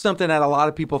 And that's something that a lot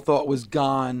of people thought was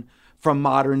gone from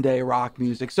modern day rock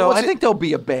music. So I think there'll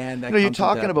be a band that you're comes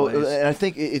talking into that about, place. and I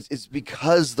think it's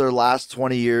because their last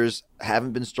 20 years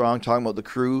haven't been strong. Talking about the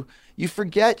Crew, you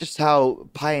forget just how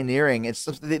pioneering it's.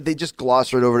 They just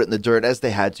gloss right over it in the dirt as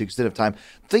they had to because they didn't have time.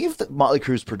 Think of the Motley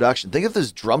Crue's production. Think of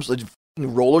this drums. Like,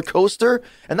 roller coaster,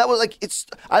 and that was like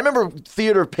I remember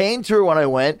Theater of Pain tour when I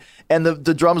went, and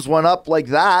the drums went up like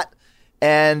that,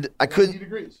 and I couldn't 90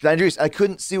 degrees. I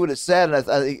couldn't see what it said,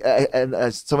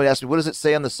 and somebody asked me, "What does it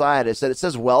say on the side?" I said, "It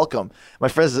says welcome." My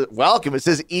friend said, "Welcome." It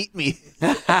says "Eat me."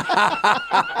 But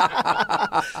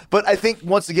I think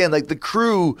once again, like the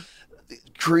Crew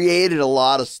created a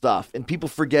lot of stuff, and people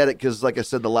forget it because, like I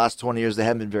said, the last 20 years they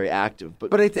haven't been very active.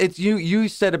 But it's you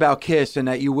said about Kiss and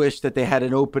that you wish that they had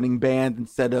an opening band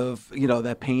instead of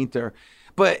that Painter.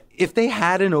 But if they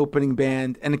had an opening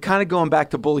band, and kind of going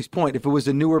back to Bully's point, if it was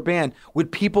a newer band,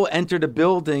 would people enter the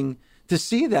building to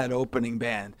see that opening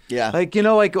band? Yeah, like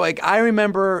I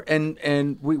remember,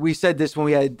 and we said this when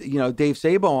we had Dave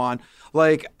Sabo on,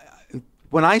 like.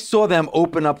 When I saw them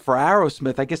open up for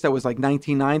Aerosmith, I guess that was like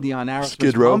 1990 on Aerosmith's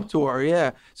Skid Row Pump Tour.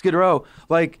 Yeah, Skid Row.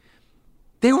 Like,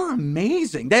 they were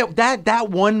amazing. That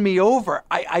won me over.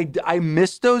 I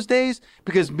missed those days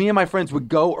because me and my friends would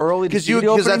go early to see the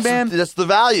opening band. That's the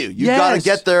value. You got to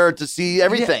get there to see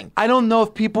everything. Yeah, I don't know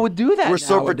if people would do that. We're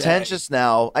so nowadays. pretentious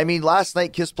now. I mean, last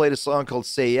night Kiss played a song called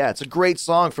 "Say Yeah." It's a great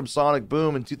song from Sonic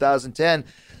Boom in 2010.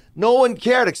 No one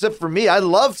cared except for me. I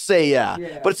love Say Yeah.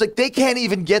 But it's like they can't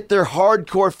even get their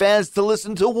hardcore fans to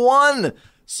listen to one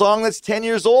song that's 10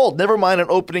 years old. Never mind an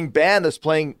opening band that's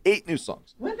playing 8 new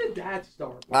songs. When did that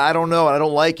start? I don't know. I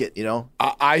don't like it,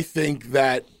 I think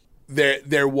that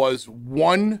there was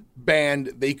one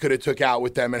band they could have took out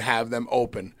with them and have them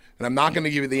open. And I'm not going to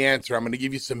give you the answer. I'm going to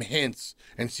give you some hints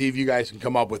and see if you guys can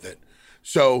come up with it.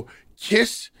 So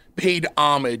Kiss paid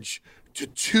homage to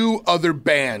 2 other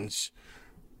bands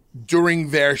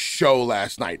during their show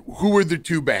last night. Who were the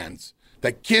 2 bands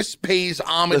that Kiss pays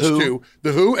homage to?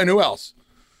 The Who and who else?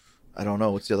 I don't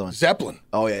know. What's the other one? Zeppelin.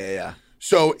 Oh, yeah.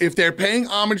 So if they're paying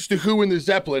homage to Who and the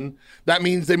Zeppelin, that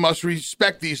means they must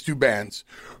respect these 2 bands.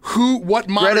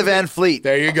 Greta Van Fleet.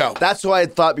 There you go. That's what I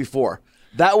had thought before.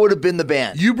 That would have been the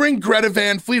band. You bring Greta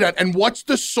Van Fleet out, and what's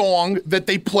the song that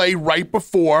they play right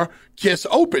before Kiss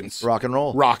opens? Rock and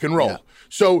roll. Rock and roll. Yeah.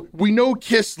 So we know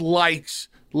Kiss likes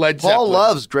Led Zeppelin. Paul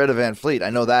loves Greta Van Fleet. I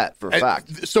know that for a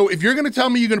fact. So if you're going to tell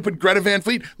me you're going to put Greta Van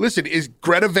Fleet, listen, is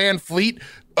Greta Van Fleet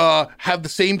have the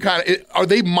same kind of, are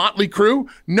they Motley Crue?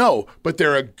 No, but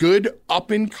they're a good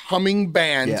up-and-coming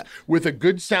band with a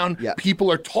good sound. Yeah.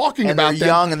 People are talking and about them. And they're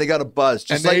young and they got a buzz,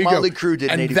 just like Motley Crue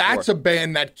did in 84. And that's a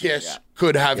band that Kiss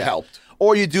could have helped.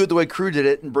 Or you do it the way Crue did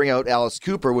it and bring out Alice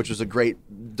Cooper, which was a great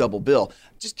double bill.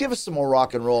 Just give us some more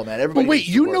rock and roll, man. Everybody. But wait,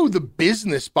 you know the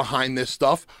business behind this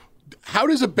stuff. How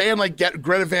does a band like get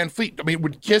Greta Van Fleet? I mean,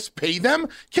 would Kiss pay them?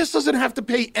 Kiss doesn't have to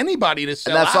pay anybody to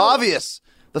sell. And that's out. obvious.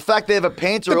 The fact they have a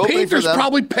painter opening for them. The painter's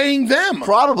probably paying them.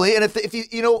 Probably. And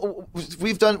if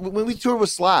we've done, when we toured with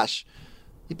Slash,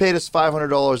 he paid us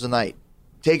 $500 a night.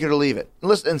 Take it or leave it.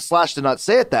 And Slash did not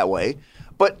say it that way,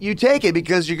 but you take it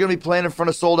because you're going to be playing in front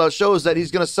of sold out shows that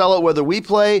he's going to sell it whether we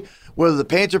play, whether the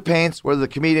painter paints, whether the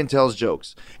comedian tells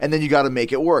jokes. And then you got to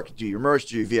make it work. Do your merch,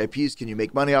 do your VIPs, can you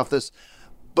make money off this?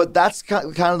 But that's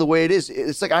kind of the way it is.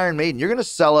 It's like Iron Maiden. You're going to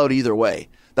sell out either way.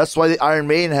 That's why the Iron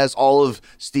Maiden has all of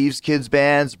Steve's kids'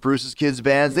 bands, Bruce's kids'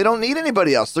 bands. They don't need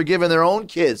anybody else. They're giving their own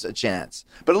kids a chance.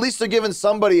 But at least they're giving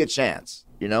somebody a chance,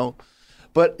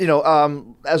 But,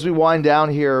 as we wind down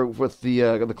here with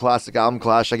the classic album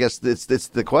clash, I guess it's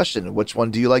the question. Which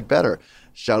one do you like better?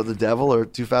 Shout at the Devil or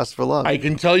Too Fast for Love? I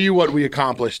can tell you what we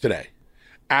accomplished today.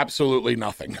 Absolutely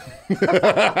nothing. Because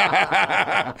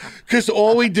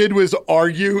all we did was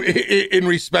argue in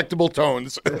respectable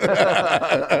tones.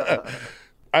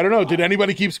 I don't know. Did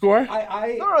anybody keep score?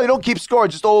 No, you don't keep score.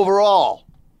 Just overall.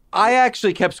 I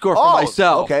actually kept score for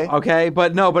myself. Okay.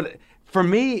 But for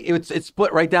me, it's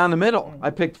split right down the middle. I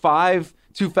picked 5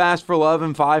 Too Fast for Love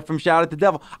and 5 from Shout at the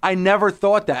Devil. I never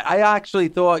thought that. I actually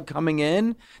thought coming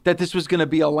in that this was going to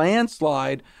be a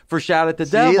landslide for Shout at the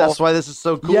Devil. That's why this is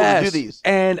so cool to do these.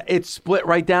 And it's split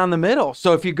right down the middle.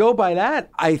 So if you go by that,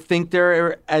 I think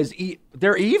they're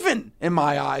even in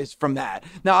my eyes from that.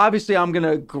 Now, obviously, I'm going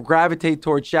to gravitate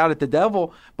towards Shout at the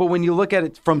Devil, but when you look at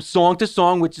it from song to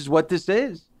song, which is what this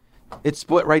is, it's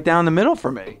split right down the middle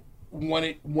for me.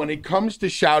 When it comes to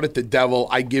Shout at the Devil,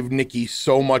 I give Nikki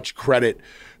so much credit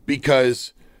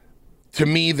because to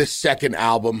me, the second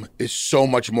album is so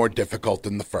much more difficult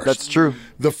than the first. That's true.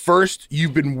 The first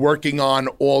you've been working on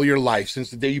all your life,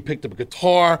 since the day you picked up a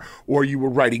guitar or you were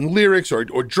writing lyrics or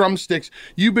drumsticks.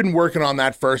 You've been working on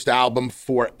that first album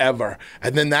forever.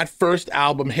 And then that first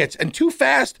album hits. And Too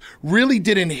Fast really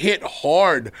didn't hit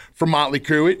hard for Motley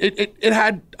Crue. It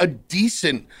had a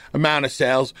decent amount of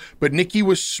sales, but Nicky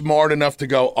was smart enough to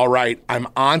go, all right, I'm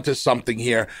onto something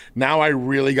here. Now I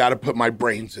really got to put my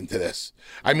brains into this.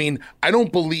 I mean, I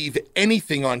don't believe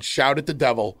anything on Shout at the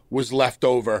Devil was left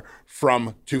over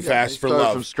from Too Fast for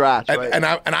Love. From scratch, and,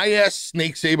 right? and I asked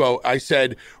Snake Sabo, I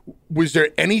said, was there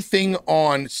anything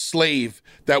on Slave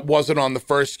that wasn't on the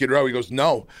first Skid Row? He goes,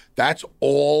 no, that's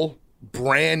all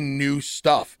brand new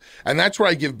stuff. And that's where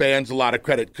I give bands a lot of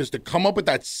credit, because to come up with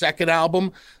that second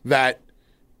album that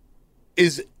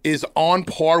is on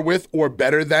par with or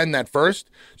better than that first.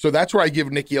 So that's where I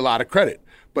give Nicky a lot of credit.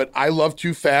 But I love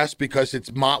Too Fast because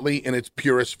it's Motley in its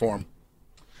purest form.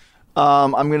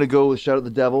 I'm going to go with Shout at the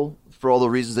Devil for all the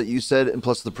reasons that you said, and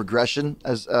plus the progression.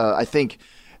 As I think,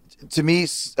 to me,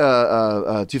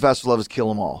 Too Fast for Love is Kill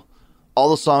 'Em All. All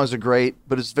the songs are great,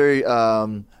 but it's very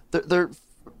they're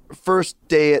first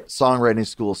day at songwriting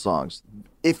school songs.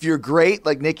 If you're great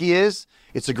like Nicky is,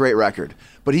 it's a great record.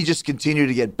 But he just continued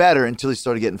to get better until he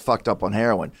started getting fucked up on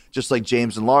heroin. Just like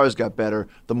James and Lars got better,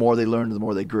 the more they learned, the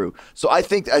more they grew. So I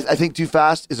think Too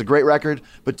Fast is a great record,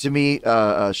 but to me,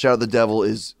 Shout at the Devil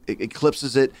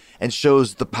eclipses it and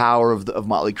shows the power of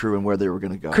Motley Crue and where they were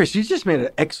going to go. Chris, you just made an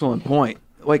excellent point.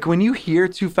 Like when you hear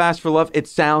Too Fast for Love, it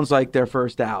sounds like their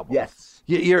first album. Yes.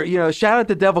 Shout at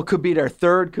the Devil could be their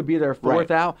third, could be their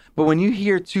fourth out, but when you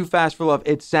hear Too Fast for Love,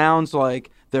 it sounds like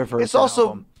their first. It's also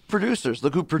album. Producers.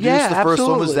 Look who produced the first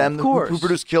one was them. Who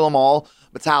produced Kill 'Em All,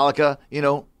 Metallica.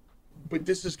 But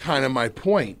this is kind of my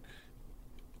point.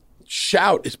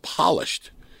 Shout is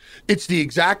polished. It's the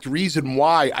exact reason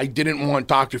why I didn't want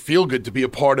Dr. Feelgood to be a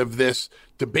part of this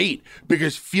debate,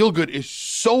 because Feelgood is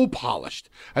so polished.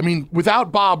 I mean,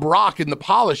 without Bob Rock and the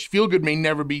polish, Feelgood may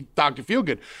never be Dr.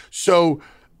 Feelgood. So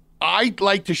I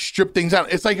like to strip things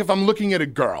out. It's like if I'm looking at a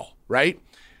girl, right?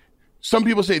 Some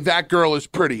people say that girl is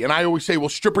pretty, and I always say, well,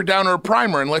 strip her down to her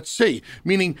primer and let's see.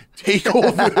 Meaning, take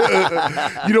all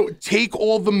the, take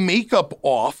all the makeup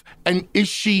off, and is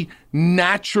she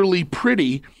naturally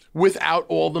pretty without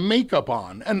all the makeup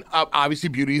on? And obviously,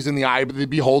 beauty is in the eye of the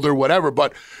beholder, whatever.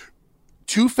 But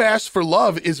Too Fast for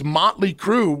Love is Motley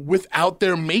Crue without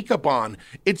their makeup on.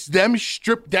 It's them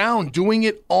stripped down, doing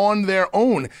it on their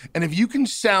own. And if you can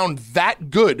sound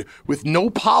that good with no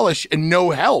polish and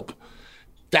no help,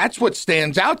 that's what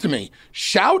stands out to me.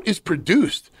 Shout is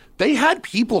produced. They had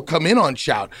people come in on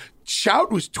Shout. Shout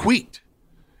was tweaked.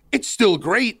 It's still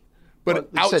great, but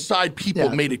outside people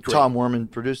made it great. Tom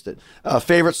Werman produced it.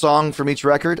 Favorite song from each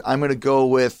record? I'm going to go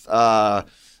with,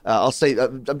 I'll say,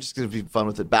 I'm just going to be fun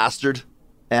with it, Bastard.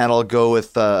 And I'll go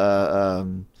with,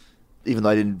 even though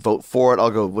I didn't vote for it, I'll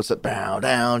go, what's that? Bow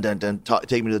down, dun, dun,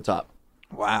 Take Me to the Top.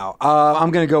 Wow. I'm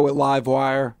going to go with Live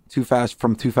Wire, Too Fast for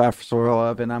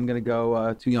Love, and I'm going to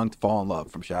go Too Young to Fall in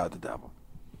Love from Shout at the Devil.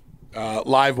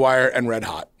 Live Wire and Red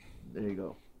Hot. There you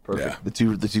go. Perfect. Yeah.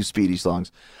 The two Speedy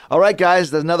songs. All right,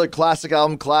 guys. Another classic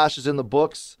album, Clash, is in the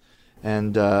books.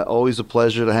 And always a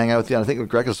pleasure to hang out with you. And I think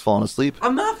Greca's falling asleep.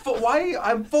 I'm not. Why?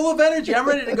 I'm full of energy. I'm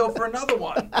ready to go for another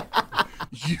one.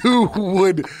 You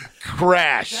would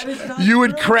crash. You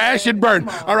would crash and burn.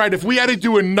 All right, if we had to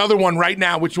do another one right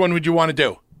now, which one would you want to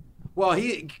do? Well,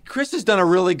 Chris has done a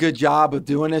really good job of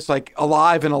doing this. Like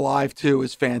Alive and Alive 2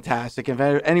 is fantastic. If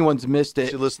anyone's missed it, you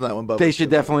should listen to that one, Bubba. They should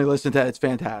definitely listen to that. It's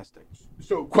fantastic.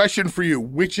 So, question for you: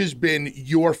 which has been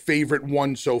your favorite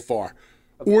one so far?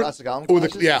 Classic album?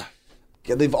 Yeah.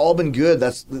 Yeah, they've all been good.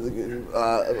 That's Ozzy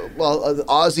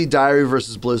Diary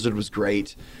versus Blizzard was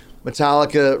great.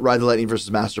 Metallica Ride the Lightning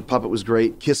versus Master Puppet was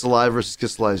great. Kiss Alive versus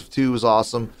Kiss Alive 2 was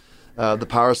awesome. The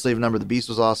Power Slave Number of the Beast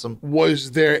was awesome.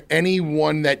 Was there any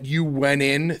one that you went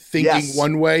in thinking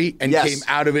one way and came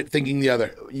out of it thinking the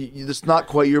other? It's not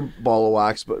quite your ball of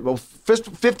wax, but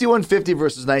 5150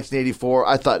 versus 1984.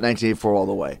 I thought 1984 all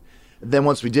the way. Then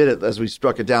once we did it, as we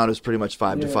struck it down, it was pretty much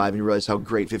 5-5, and you realize how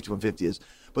great 5150 is.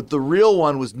 But the real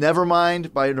one was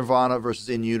Nevermind by Nirvana versus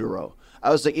In Utero.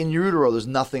 I was like, In Utero, there's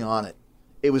nothing on it.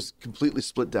 It was completely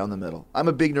split down the middle. I'm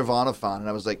a big Nirvana fan, and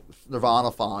I was like,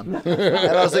 Nirvana fan.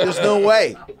 And I was like, there's no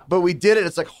way. But we did it.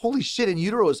 It's like, holy shit, In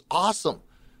Utero is awesome.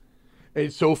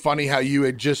 It's so funny how you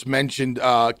had just mentioned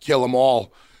Kill 'Em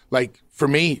All. Like, for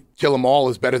me, Kill 'Em All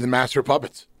is better than Master of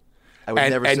Puppets. I would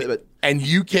never say that. And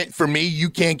you can't, for me, you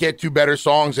can't get two better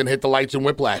songs than Hit the Lights and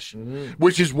Whiplash,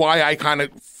 which is why I kind of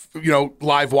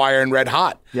Live Wire and Red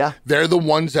Hot. Yeah. They're the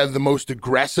ones that are the most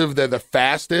aggressive. They're the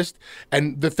fastest.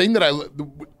 And the thing that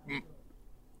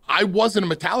I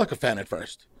wasn't a Metallica fan at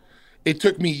first. It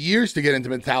took me years to get into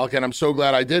Metallica, and I'm so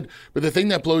glad I did. But the thing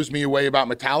that blows me away about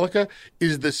Metallica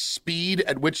is the speed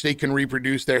at which they can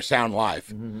reproduce their sound live.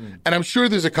 Mm-hmm. And I'm sure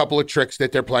there's a couple of tricks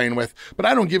that they're playing with, but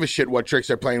I don't give a shit what tricks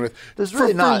they're playing with. There's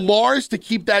really for not. Lars to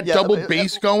keep that double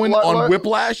bass going on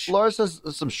Whiplash. Lars has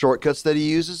some shortcuts that he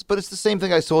uses, but it's the same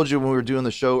thing I told you when we were doing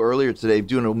the show earlier today,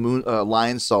 doing a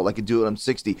lion salt like I do it on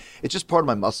 60. It's just part of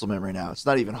my muscle memory now. It's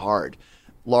not even hard.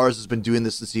 Lars has been doing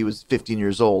this since he was 15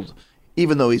 years old.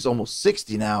 Even though he's almost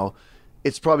 60 now,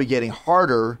 it's probably getting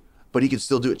harder, but he can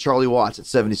still do it. Charlie Watts at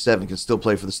 77 can still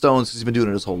play for the Stones because he's been doing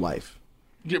it his whole life.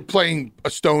 You're playing a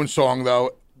Stone song,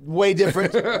 though. Way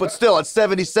different, but still at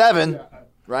 77,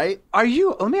 right?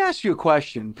 Let me ask you a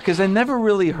question, because I never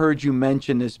really heard you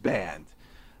mention this band.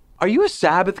 Are you a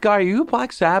Sabbath guy? Are you a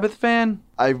Black Sabbath fan?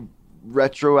 I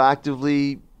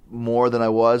retroactively more than I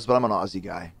was, but I'm an Ozzy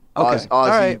guy. Okay. All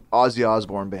right. Ozzy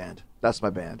Osbourne band. That's my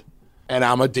band. And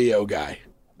I'm a Dio guy.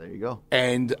 There you go.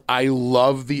 And I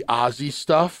love the Ozzy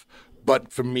stuff,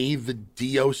 but for me, the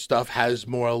Dio stuff has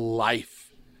more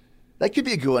life. That could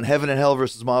be a good one. Heaven and Hell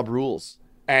versus Mob Rules.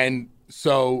 And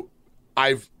so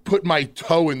I've put my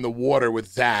toe in the water with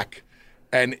Zach,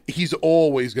 and he's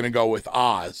always going to go with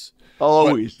Oz.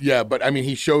 Always. But I mean,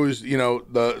 he shows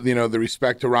the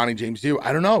respect to Ronnie James Dio.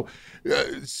 I don't know.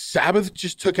 Sabbath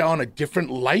just took on a different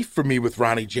life for me with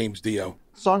Ronnie James Dio.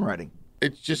 Songwriting.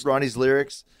 It's just Ronnie's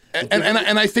lyrics. And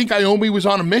I think Iommi was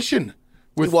on a mission.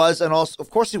 He was, and also,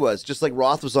 of course he was. Just like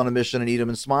Roth was on a mission and Eat 'Em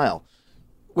and Smile.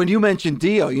 When you mentioned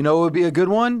Dio, you know what would be a good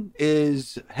one?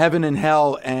 Is Heaven and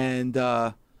Hell and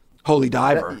Holy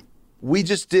Diver. We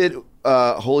just did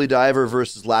Holy Diver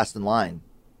versus Last in Line.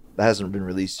 That hasn't been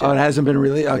released yet. Oh, it hasn't been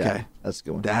released? Okay. Yeah, that's a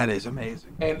good one. That is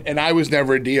amazing. And I was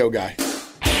never a Dio guy.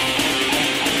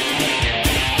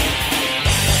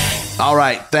 All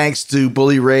right. Thanks to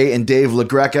Bully Ray and Dave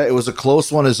LaGreca. It was a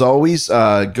close one as always.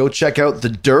 Go check out The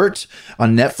Dirt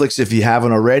on Netflix if you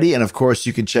haven't already. And of course,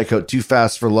 you can check out Too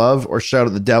Fast for Love or Shout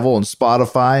at the Devil on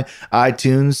Spotify,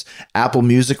 iTunes, Apple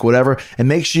Music, whatever. And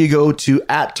make sure you go to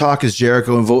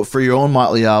 @TalkIsJericho and vote for your own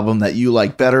Motley album that you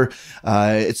like better.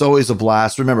 It's always a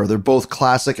blast. Remember, they're both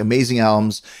classic, amazing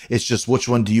albums. It's just which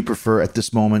one do you prefer at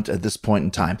this moment, at this point in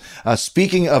time.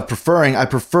 Speaking of preferring, I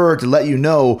prefer to let you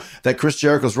know that Chris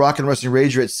Jericho's Rock and Wrestling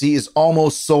Rager at Sea is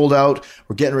almost sold out.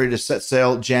 We're getting ready to set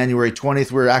sail January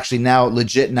 20th. We're actually now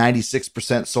legit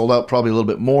 96% sold out, probably a little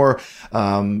bit more. It's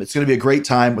going to be a great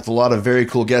time with a lot of very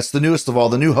cool guests. The newest of all,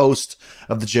 the new host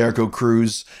of the Jericho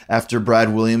Cruise after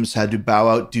Brad Williams had to bow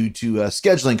out due to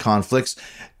scheduling conflicts.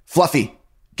 Fluffy.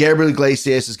 Gabriel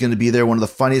Iglesias is going to be there, one of the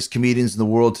funniest comedians in the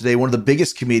world today, one of the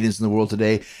biggest comedians in the world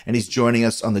today, and he's joining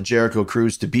us on the Jericho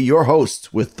Cruise to be your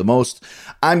host with the most.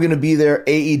 I'm going to be there.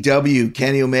 AEW,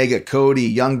 Kenny Omega, Cody,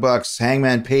 Young Bucks,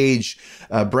 Hangman Page,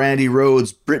 Brandy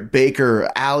Rhodes, Britt Baker,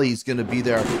 Allie's going to be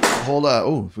there. Hold on.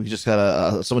 Oh, we just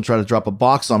had someone try to drop a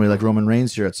box on me like Roman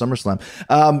Reigns here at SummerSlam.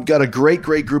 Got a great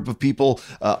group of people.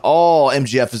 All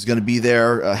MGF is going to be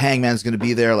there. Hangman's going to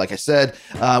be there, like I said.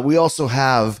 We also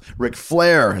have Ric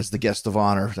Flair as the guest of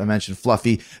honor. I mentioned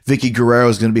Fluffy. Vicky Guerrero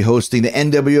is going to be hosting. The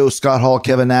NWO, Scott Hall,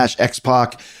 Kevin Nash,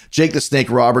 X-Pac, Jake the Snake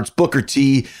Roberts, Booker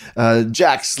T,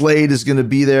 Jack Slade is going to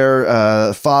be there.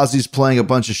 Fozzie's playing a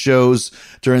bunch of shows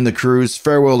during the cruise.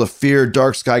 Farewell to Fear,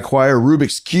 Dark Sky Choir,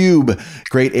 Rubik's Cube,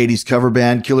 great 80s cover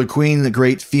band. Killer Queen, the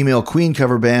great female Queen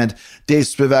cover band. Dave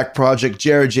Spivak Project,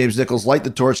 Jared James Nichols, Light the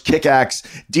Torch, Kickaxe,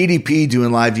 DDP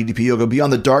doing live DDP yoga,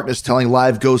 Beyond the Darkness telling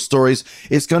live ghost stories.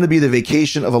 It's going to be the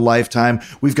vacation of a lifetime.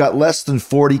 We've got less than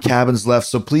 40 cabins left,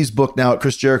 so please book now at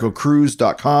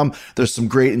ChrisJerichoCruise.com. There's some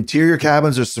great interior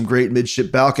cabins. There's some great midship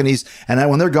balconies, and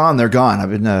when they're gone, they're gone.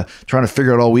 I've been trying to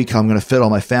figure out all week how I'm going to fit all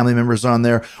my family members on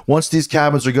there. Once these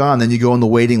cabins are gone, then you go on the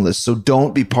waiting list, so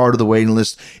don't be part of the waiting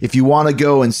list. If you want to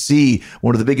go and see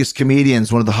one of the biggest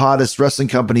comedians, one of the hottest wrestling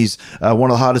companies,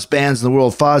 one of the hottest bands in the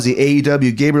world, Fozzy,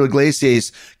 AEW, Gabriel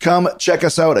Iglesias, come check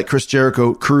us out at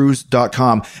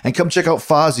ChrisJerichoCruise.com, and come check out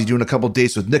Fozzy doing a couple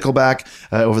dates with Nickelback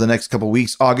over the next couple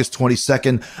weeks. August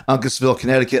 22nd, Uncasville,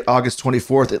 Connecticut. August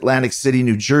 24th, Atlantic City,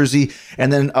 New Jersey.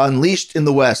 And then Unleashed in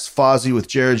the West, Fozzy with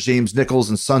Jared James Nichols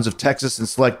and Sons of Texas and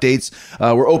select dates.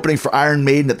 We're opening for Iron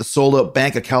Maiden at the sold-out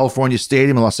Bank of California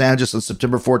Stadium in Los Angeles on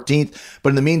September 14th. But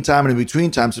in the meantime and in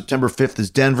between time, September 5th is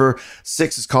Denver,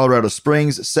 6th is Colorado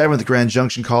Springs, 7th Grand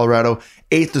Junction, Colorado,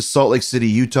 8th is Salt Lake City,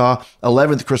 Utah,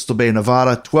 11th Crystal Bay,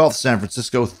 Nevada, 12th San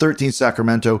Francisco, 13th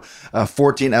Sacramento,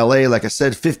 14 LA, like I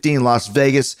said, 15 Las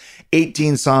Vegas,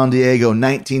 18 San Diego,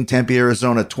 19 Tempe,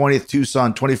 Arizona, 20th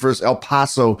Tucson, 21st El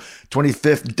Paso,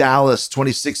 25th Dallas,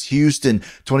 26th Houston,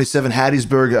 27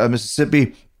 Hattiesburg,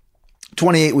 Mississippi.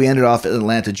 28, we ended off at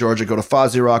Atlanta, Georgia. Go to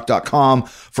FozzyRock.com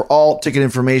for all ticket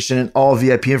information and all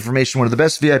VIP information. One of the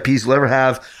best VIPs you'll ever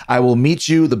have. I will meet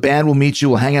you. The band will meet you.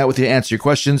 We'll hang out with you, answer your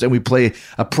questions, and we play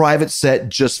a private set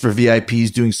just for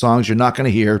VIPs doing songs you're not going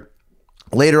to hear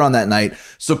later on that night.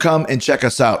 So come and check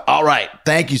us out. All right.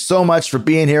 Thank you so much for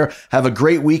being here. Have a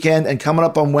great weekend. And coming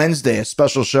up on Wednesday, a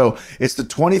special show. It's the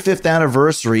 25th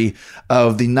anniversary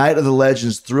of the Night of the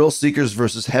Legends Thrill Seekers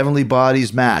versus Heavenly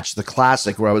Bodies match, the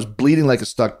classic where I was bleeding like a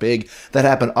stuck pig. That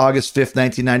happened August 5th,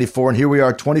 1994. And here we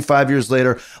are 25 years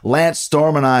later. Lance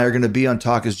Storm and I are going to be on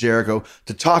Talk is Jericho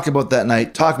to talk about that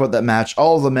night, talk about that match,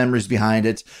 all the memories behind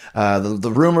it,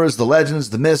 the rumors, the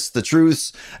legends, the myths, the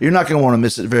truths. You're not going to want to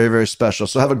miss it. Very, very special.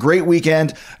 So have a great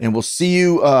weekend, and we'll see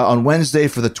you on Wednesday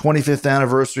for the 25th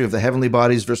anniversary of the Heavenly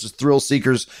Bodies versus Thrill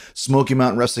Seekers Smoky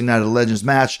Mountain Wrestling Night of the Legends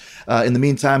match. In the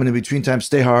meantime and in between time,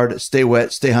 stay hard, stay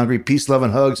wet, stay hungry, peace, love,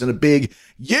 and hugs, and a big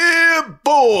yeah,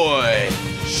 boy!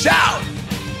 Shout!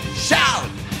 Shout!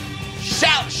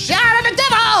 Shout! Shout at the devil!